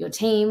of your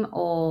team,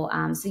 or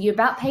so your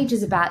about page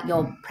is about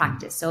your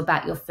practice, so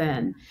about your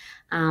firm.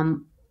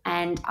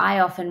 And I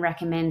often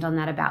recommend on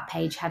that about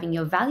page having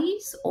your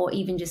values, or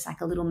even just like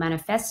a little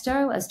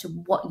manifesto as to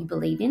what you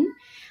believe in.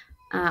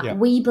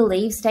 We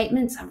believe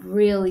statements are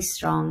really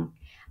strong.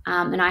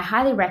 And I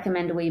highly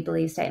recommend a we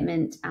believe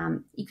statement.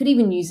 You could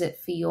even use it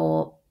for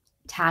your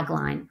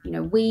tagline.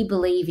 We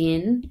believe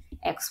in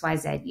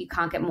XYZ. You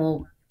can't get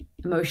more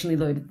emotionally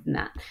loaded than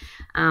that.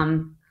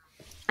 And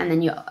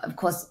then you're, of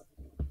course,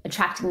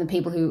 attracting the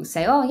people who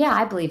say, oh, yeah,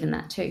 I believe in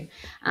that too.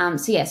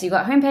 So you've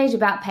got homepage,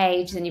 about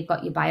page, then you've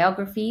got your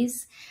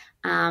biographies,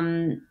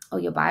 or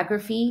your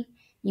biography.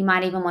 You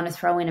might even want to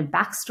throw in a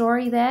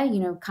backstory there,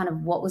 kind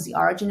of what was the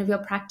origin of your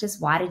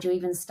practice? Why did you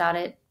even start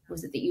it?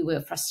 Was it that you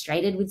were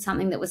frustrated with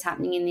something that was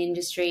happening in the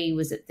industry?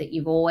 Was it that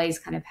you've always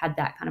kind of had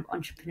that kind of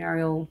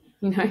entrepreneurial,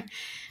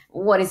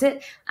 what is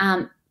it?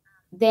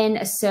 Then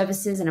a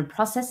services and a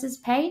processes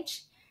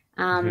page,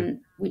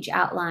 which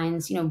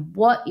outlines,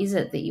 what is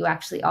it that you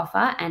actually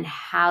offer and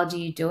how do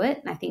you do it?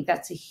 And I think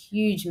that's a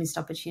huge missed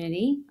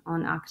opportunity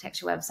on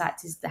architecture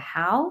websites, is the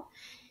how.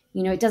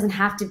 It doesn't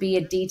have to be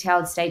a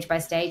detailed stage by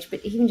stage,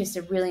 but even just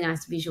a really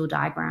nice visual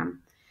diagram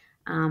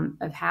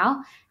of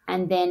how.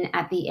 And then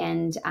at the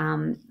end,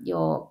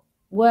 your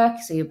work,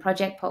 so your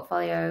project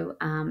portfolio,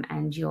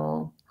 and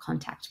your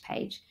contact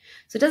page.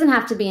 So it doesn't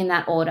have to be in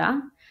that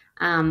order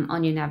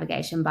on your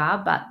navigation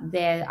bar, but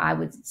there I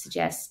would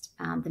suggest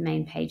the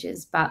main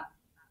pages. But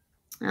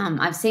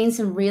I've seen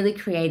some really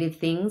creative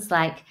things,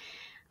 like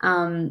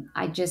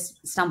I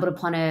just stumbled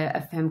upon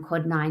a firm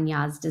called 9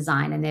 Yards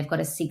Design, and they've got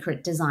a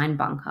secret design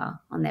bunker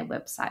on their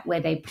website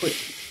where they put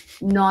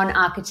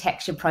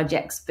non-architecture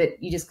projects,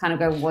 but you just kind of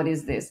go, what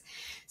is this?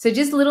 So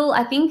just little,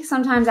 I think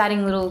sometimes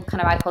adding little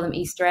kind of, I call them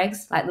Easter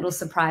eggs, like little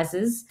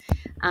surprises,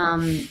 are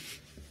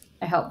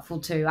helpful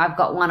too. I've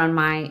got one on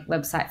my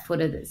website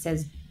footer that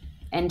says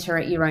enter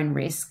at your own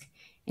risk,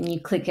 and you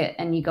click it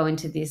and you go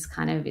into this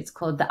kind of, it's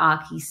called the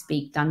Archie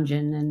Speak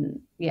Dungeon.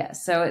 And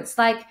so it's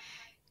like,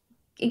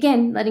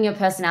 again, letting your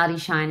personality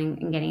shine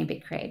and getting a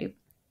bit creative.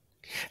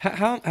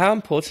 How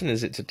important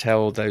is it to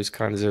tell those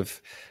kinds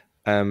of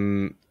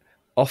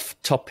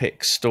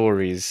off-topic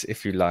stories,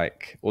 if you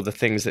like, or the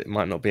things that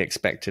might not be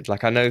expected?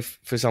 Like, I know,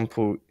 for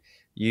example,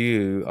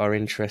 you are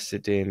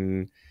interested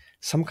in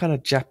some kind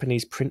of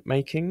Japanese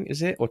printmaking,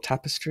 is it, or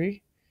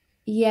tapestry?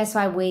 Yes,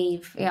 I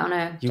weave on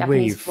a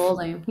Japanese floor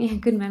loom. Yeah,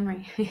 good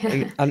memory.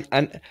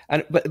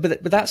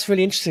 But that's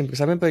really interesting,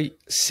 because I remember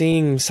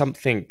seeing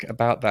something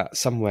about that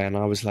somewhere, and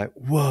I was like,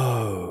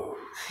 whoa.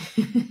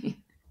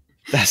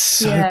 That's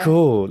so Yeah.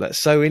 cool.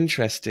 That's so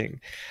interesting.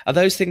 Are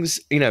those things,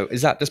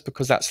 is that just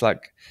because that's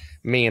like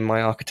me and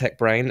my architect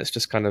brain that's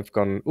just kind of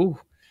gone, ooh,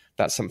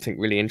 that's something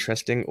really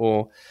interesting?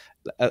 Or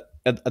are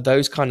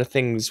those kind of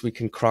things we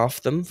can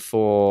craft them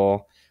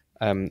for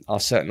our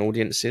certain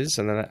audiences?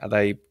 And then are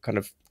they kind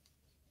of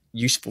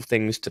useful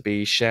things to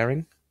be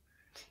sharing?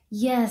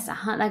 Yes,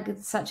 like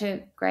it's such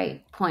a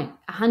great point.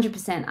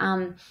 100%.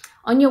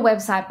 On your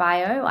website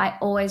bio, I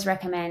always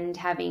recommend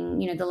having,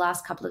 the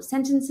last couple of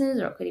sentences,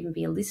 or it could even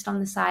be a list on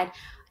the side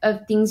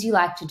of things you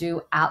like to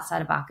do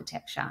outside of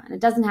architecture. And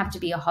it doesn't have to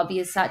be a hobby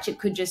as such. It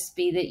could just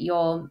be that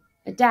you're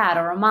a dad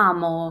or a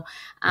mum, or,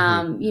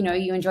 Hmm.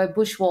 you enjoy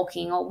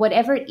bushwalking or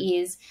whatever it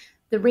is.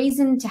 The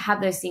reason to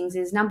have those things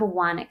is, number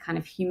one, it kind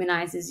of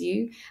humanizes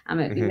you.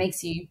 It Hmm.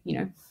 makes you,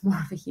 more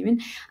of a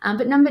human.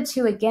 But number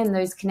two, again,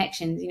 those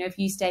connections. If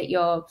you state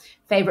your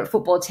favorite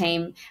football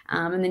team,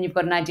 and then you've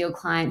got an ideal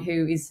client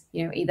who is,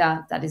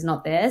 either that is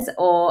not theirs,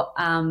 or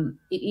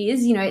it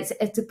is,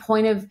 it's a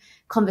point of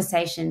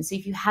conversation. So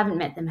if you haven't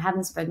met them,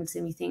 haven't spoken to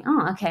them, you think,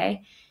 oh,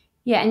 okay.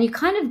 Yeah, and you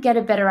kind of get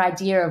a better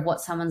idea of what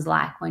someone's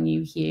like when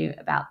you hear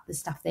about the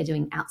stuff they're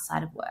doing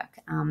outside of work.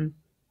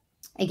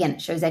 Again,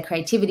 it shows their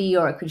creativity,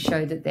 or it could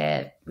show that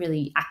they're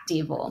really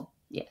active, or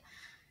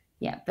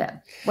yeah.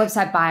 But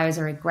website bios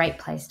are a great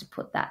place to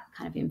put that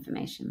kind of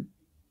information.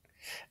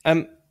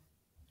 Um,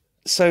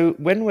 so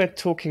when we're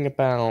talking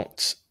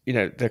about,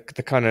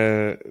 the kind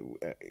of,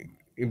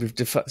 we've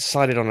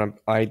decided on an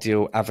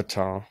ideal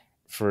avatar,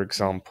 for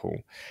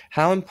example,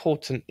 how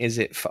important is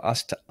it for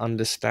us to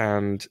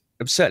understand,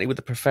 certainly with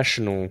a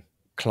professional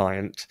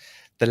client,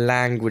 the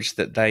language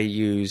that they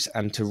use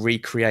and to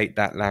recreate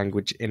that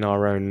language in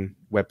our own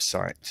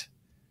website?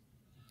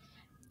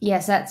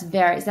 Yes, that's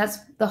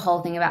the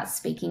whole thing about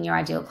speaking your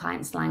ideal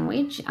client's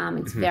language.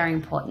 It's Hmm. very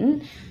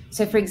important.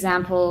 So, for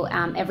example,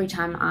 every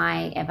time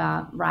I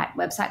ever write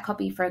website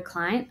copy for a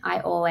client, I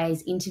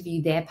always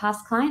interview their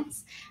past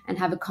clients and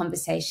have a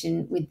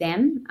conversation with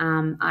them.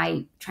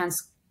 I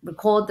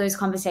record those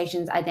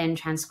conversations, I then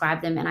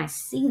transcribe them, and I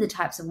see the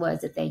types of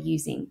words that they're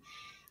using.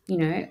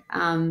 They're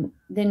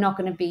not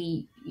going to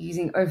be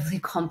using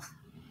overly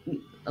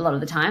a lot of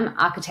the time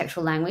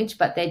architectural language,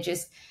 but they're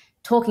just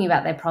talking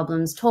about their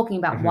problems, talking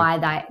about Hmm.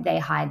 why they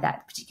hired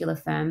that particular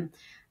firm.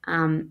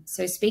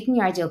 So speaking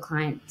your ideal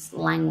client's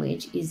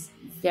language is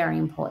very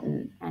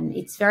important, and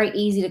it's very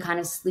easy to kind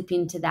of slip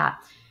into that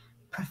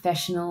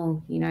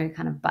professional,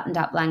 kind of buttoned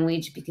up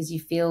language, because you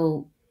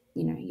feel,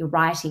 you're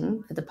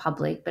writing for the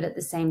public, but at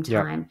the same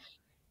Yeah. time,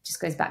 it just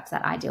goes back to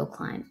that ideal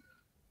client.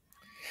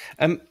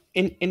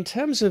 In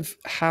terms of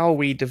how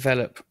we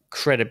develop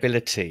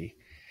credibility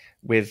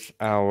with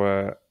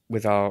our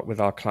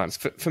clients,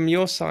 from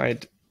your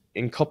side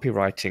in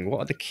copywriting,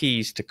 what are the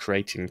keys to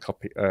creating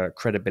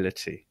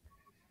credibility?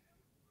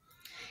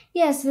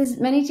 Yes, there's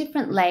many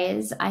different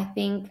layers. I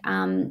think,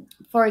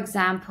 for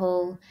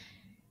example,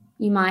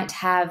 you might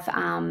have,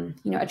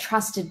 a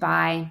trusted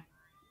by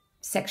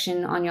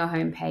section on your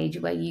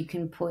homepage where you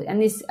can put,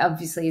 and this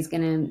obviously is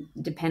going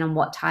to depend on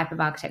what type of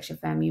architecture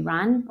firm you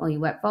run or you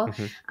work for,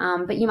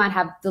 Hmm. but you might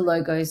have the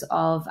logos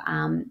of,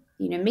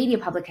 media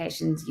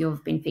publications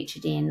you've been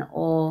featured in,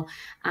 or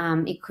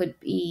it could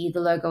be the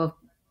logo of,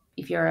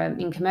 if you're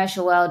in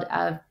commercial world,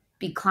 of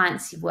big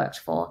clients you've worked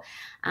for.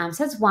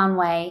 So that's one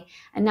way.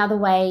 Another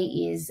way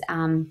is,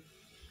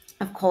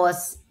 of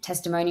course,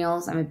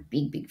 testimonials. I'm a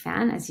big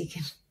fan, as you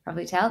can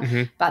probably tell,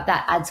 Hmm. but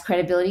that adds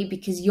credibility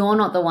because you're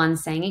not the one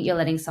saying it. You're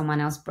letting someone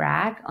else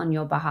brag on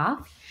your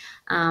behalf.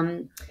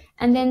 Um,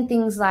 and then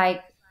things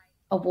like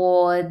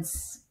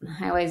awards.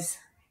 I always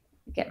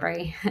get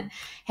very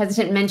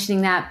hesitant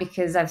mentioning that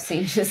because I've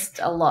seen just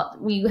a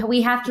lot.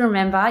 We have to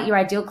remember your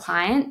ideal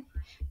client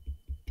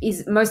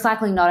is most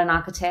likely not an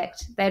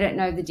architect. They don't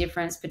know the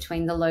difference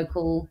between the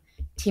local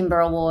timber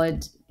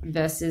award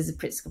versus a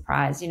Pritzker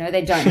Prize.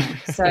 They don't know.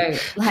 So,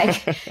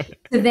 like,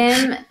 to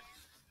them,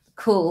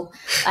 cool.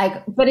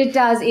 Like, but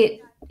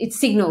it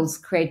signals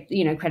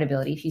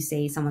credibility if you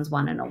see someone's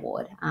won an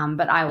award.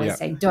 But I always Yeah.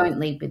 say don't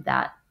lead with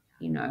that.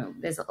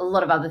 There's a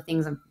lot of other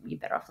things you're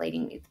better off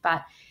leading with.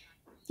 But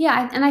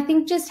yeah, and I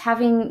think just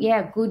having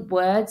good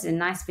words and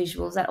nice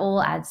visuals, that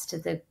all adds to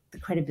the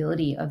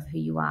credibility of who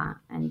you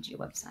are and your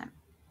website.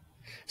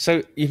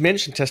 So you've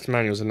mentioned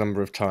testimonials a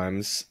number of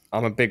times.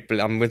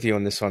 I'm with you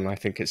on this one. I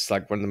think it's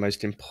like one of the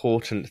most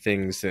important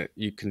things that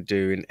you can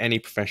do in any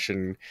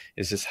profession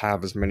is just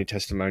have as many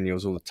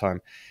testimonials all the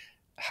time.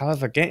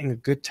 However, getting a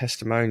good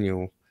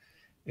testimonial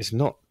is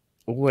not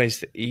always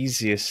the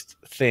easiest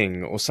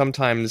thing, or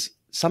sometimes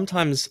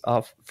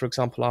for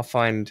example, I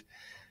find,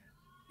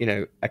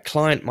 a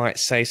client might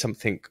say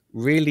something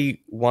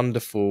really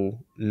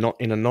wonderful, not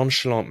in a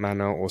nonchalant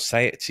manner, or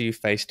say it to you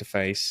face to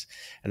face,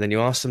 and then you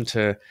ask them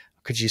to,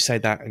 could you say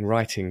that in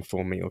writing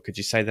for me, or could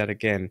you say that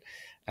again?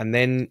 And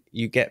then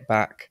you get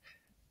back,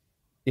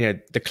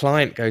 the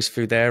client goes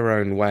through their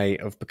own way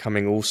of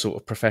becoming all sort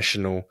of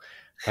professional,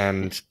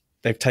 and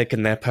they've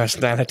taken their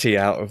personality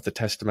out of the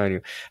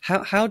testimonial.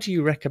 How do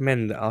you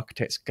recommend that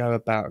architects go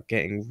about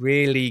getting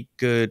really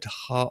good,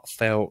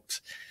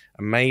 heartfelt,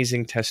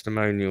 amazing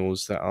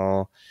testimonials that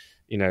are,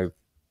 you know,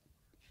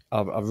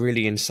 are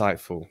really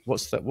insightful.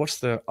 What's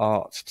the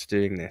art to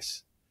doing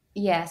this?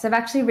 Yeah, so I've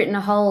actually written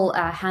a whole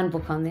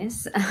handbook on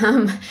this.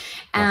 Aha.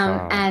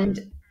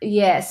 And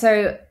yeah,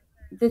 so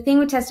the thing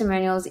with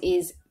testimonials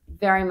is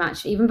very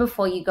much, even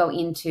before you go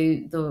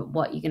into the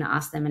what you're going to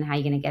ask them and how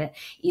you're going to get it,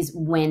 is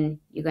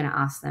when you're going to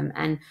ask them.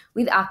 And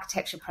with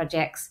architecture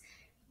projects,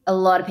 a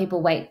lot of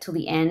people wait till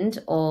the end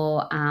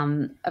or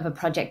of a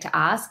project to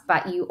ask,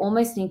 but you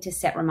almost need to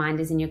set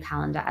reminders in your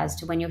calendar as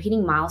to when you're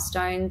hitting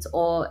milestones,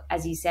 or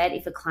as you said,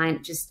 if a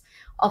client just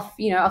off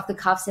the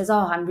cuff says,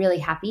 oh, I'm really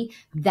happy,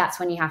 that's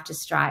when you have to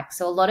strike.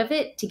 So a lot of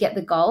it to get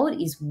the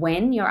gold is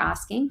when you're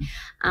asking.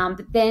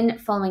 But then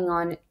following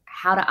on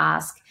how to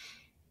ask,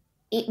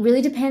 it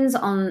really depends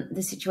on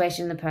the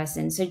situation and the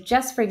person. So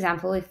just for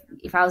example,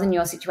 if I was in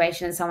your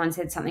situation and someone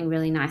said something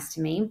really nice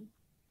to me,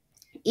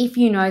 if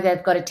you know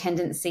they've got a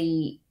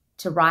tendency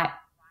to write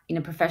in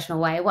a professional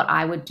way, what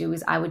I would do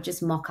is I would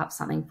just mock up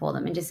something for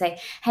them and just say,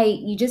 hey,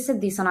 you just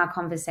said this on our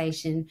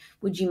conversation.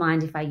 Would you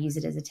mind if I use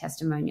it as a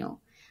testimonial?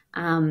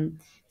 So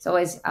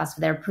always ask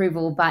for their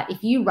approval. But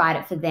if you write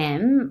it for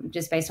them,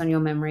 just based on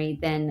your memory,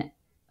 then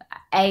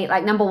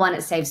number one,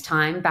 it saves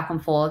time back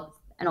and forth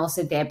and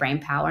also their brain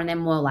power. And they're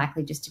more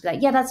likely just to be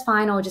like, yeah, that's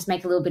fine. Or just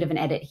make a little bit of an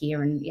edit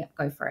here and yeah,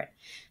 go for it.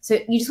 So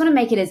you just want to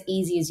make it as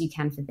easy as you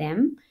can for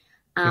them.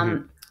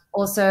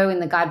 Also in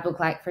the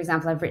guidebook, like for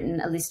example, I've written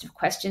a list of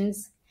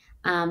questions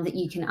that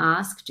you can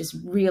ask, just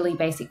really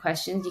basic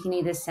questions. You can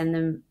either send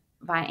them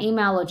via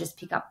email or just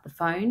pick up the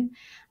phone.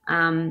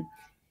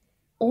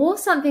 Or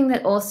something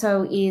that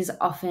also is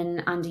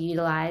often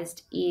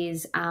underutilized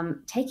is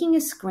taking a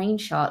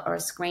screenshot or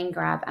a screen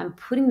grab and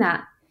putting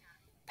that,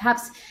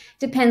 perhaps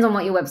depends on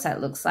what your website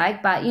looks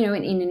like, but in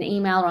an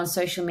email or on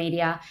social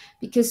media,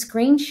 because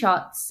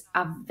screenshots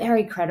are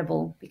very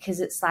credible because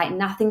it's like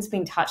nothing's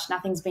been touched,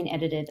 nothing's been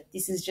edited.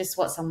 This is just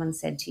what someone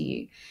said to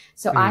you.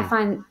 So I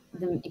find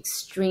them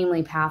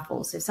extremely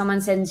powerful. So if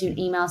someone sends you an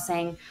email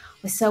saying,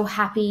 we're so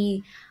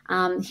happy,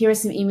 here are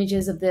some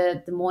images of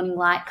the morning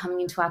light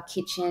coming into our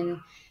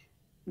kitchen,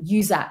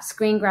 use that,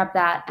 screen grab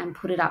that and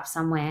put it up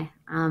somewhere.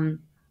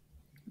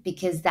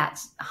 Because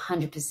that's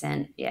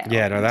 100%.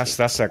 Yeah, no,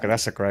 that's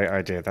a great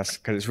idea. That's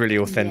because it's really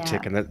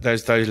authentic, and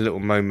those little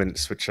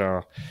moments which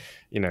are,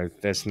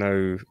 there's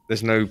no,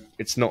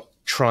 it's not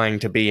trying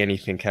to be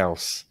anything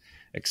else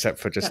except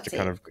for just a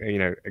kind of,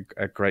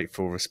 a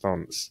grateful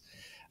response.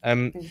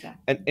 Exactly.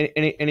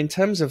 And in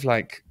terms of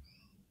like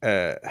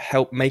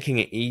help making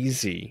it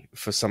easy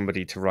for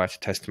somebody to write a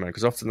testimonial,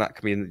 because often that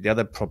can be the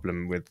other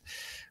problem with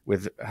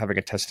having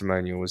a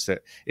testimonial, is that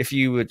if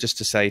you were just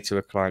to say to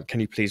a client, can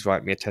you please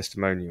write me a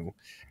testimonial?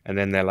 And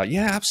then they're like,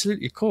 yeah,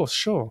 absolutely, of course,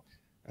 sure.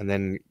 And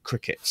then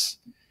crickets.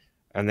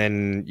 And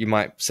then you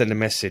might send a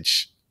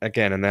message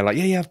again and they're like,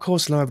 yeah, of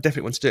course, no, I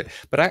definitely want to do it.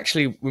 But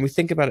actually, when we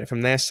think about it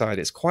from their side,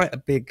 it's quite a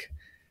big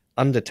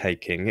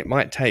undertaking. It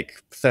might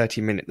take 30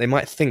 minutes. They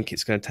might think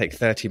it's going to take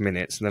 30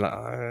 minutes and they're like,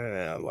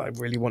 oh, I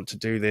really want to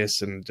do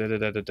this and da da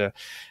da da da.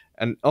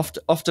 And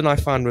often I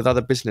find with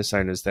other business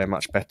owners, they're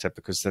much better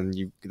because then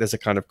there's a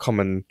kind of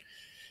common,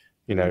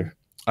 I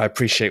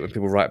appreciate when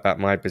people write about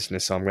my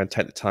business, so I'm going to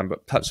take the time.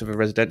 But perhaps with a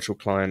residential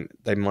client,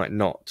 they might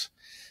not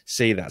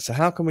see that. So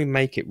how can we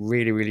make it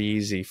really, really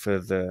easy for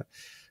the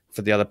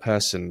other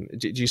person?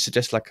 Do you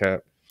suggest like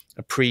a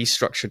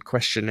pre-structured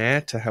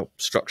questionnaire to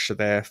help structure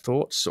their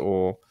thoughts,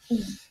 or?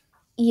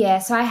 Yeah,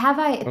 so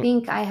I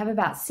think I have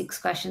about 6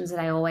 questions that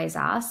I always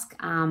ask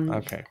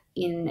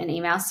in an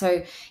email.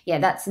 So yeah,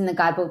 that's in the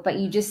guidebook, but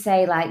you just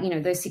say like,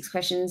 those 6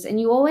 questions, and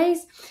you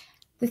always,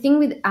 the thing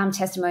with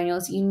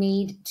testimonials, you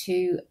need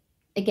to,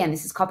 again,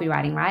 this is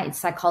copywriting, right? It's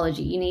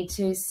psychology. You need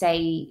to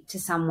say to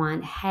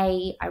someone,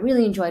 hey, I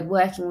really enjoyed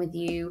working with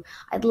you.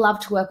 I'd love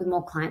to work with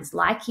more clients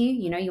like you.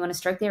 You want to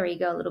stroke their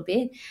ego a little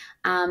bit.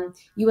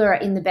 You are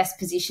in the best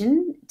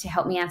position to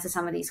help me answer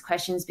some of these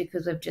questions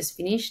because we've just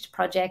finished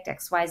project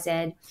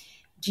XYZ.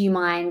 Do you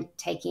mind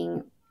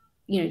taking,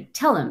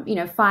 tell them,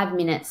 5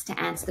 minutes to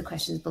answer the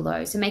questions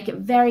below. So make it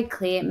very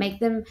clear, make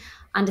them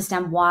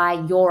understand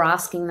why you're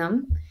asking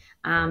them.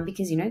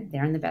 Because,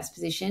 they're in the best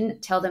position.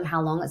 Tell them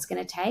how long it's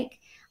going to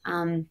take.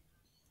 And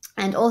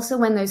also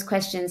when those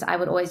questions, I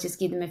would always just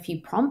give them a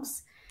few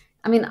prompts.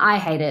 I mean, I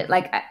hate it.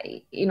 Like,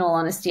 in all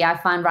honesty, I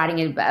find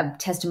writing a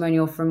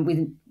testimonial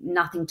with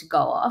nothing to go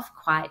off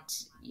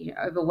quite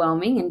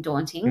overwhelming and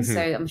daunting. Mm-hmm. So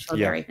I'm sure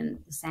they're even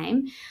the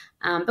same.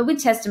 But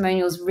with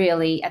testimonials,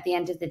 really, at the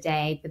end of the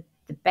day,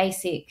 the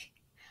basic,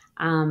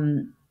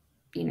 formula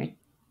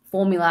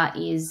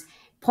is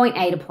point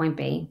A to point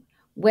B.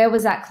 Where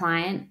was that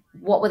client?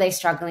 What were they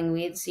struggling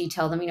with? So you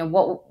tell them,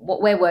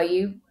 where were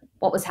you?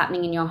 What was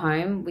happening in your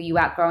home? Were you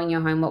outgrowing your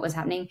home? What was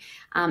happening?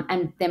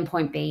 And then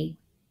point B,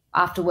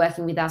 after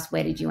working with us,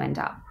 where did you end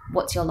up?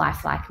 What's your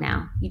life like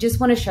now? You just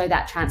want to show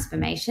that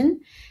transformation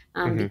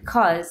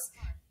because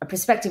a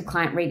prospective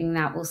client reading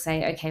that will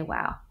say, okay,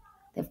 wow,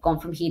 they've gone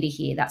from here to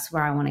here. That's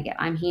where I want to get.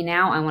 I'm here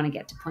now. I want to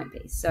get to point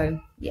B. So,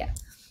 yeah.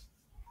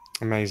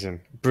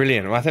 Amazing.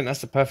 Brilliant. Well, I think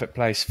that's the perfect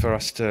place for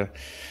us to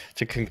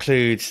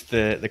conclude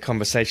the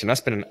conversation.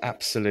 That's been an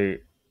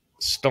absolute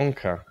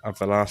stonker of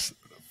the last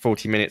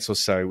 40 minutes or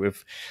so,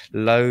 with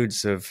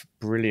loads of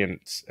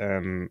brilliant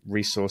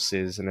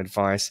resources and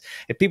advice.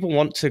 If people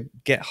want to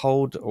get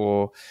hold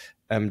or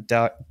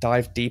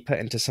dive deeper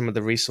into some of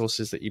the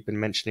resources that you've been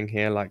mentioning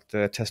here, like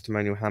the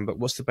testimonial handbook,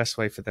 what's the best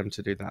way for them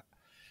to do that?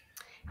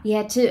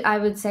 Yeah, I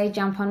would say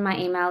jump on my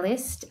email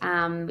list,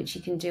 which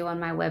you can do on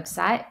my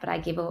website, but I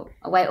give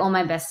away all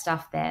my best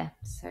stuff there.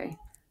 So,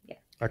 yeah.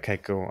 Okay,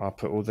 cool. I'll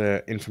put all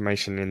the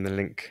information in the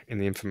link in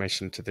the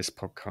information to this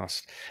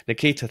podcast.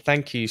 Nikita,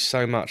 thank you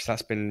so much.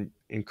 That's been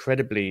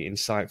incredibly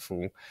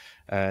insightful,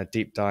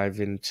 deep dive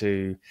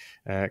into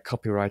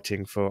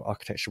copywriting for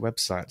architecture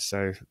websites.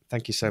 So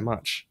thank you so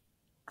much.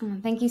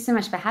 Thank you so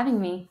much for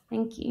having me.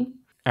 Thank you.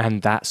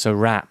 And that's a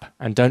wrap.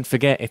 And don't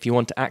forget, if you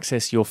want to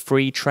access your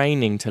free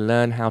training to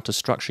learn how to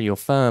structure your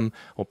firm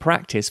or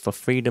practice for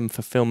freedom,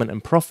 fulfillment,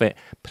 and profit,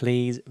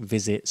 please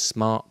visit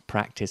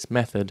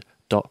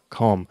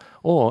smartpracticemethod.com.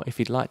 Or if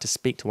you'd like to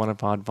speak to one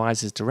of our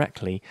advisors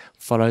directly,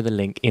 follow the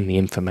link in the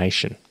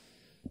information.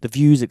 The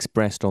views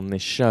expressed on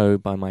this show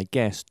by my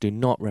guests do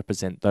not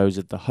represent those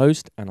of the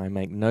host, and I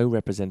make no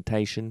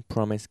representation,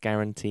 promise,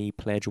 guarantee,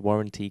 pledge,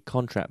 warranty,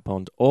 contract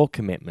bond, or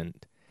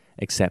commitment,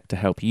 except to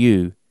help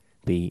you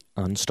be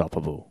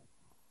unstoppable.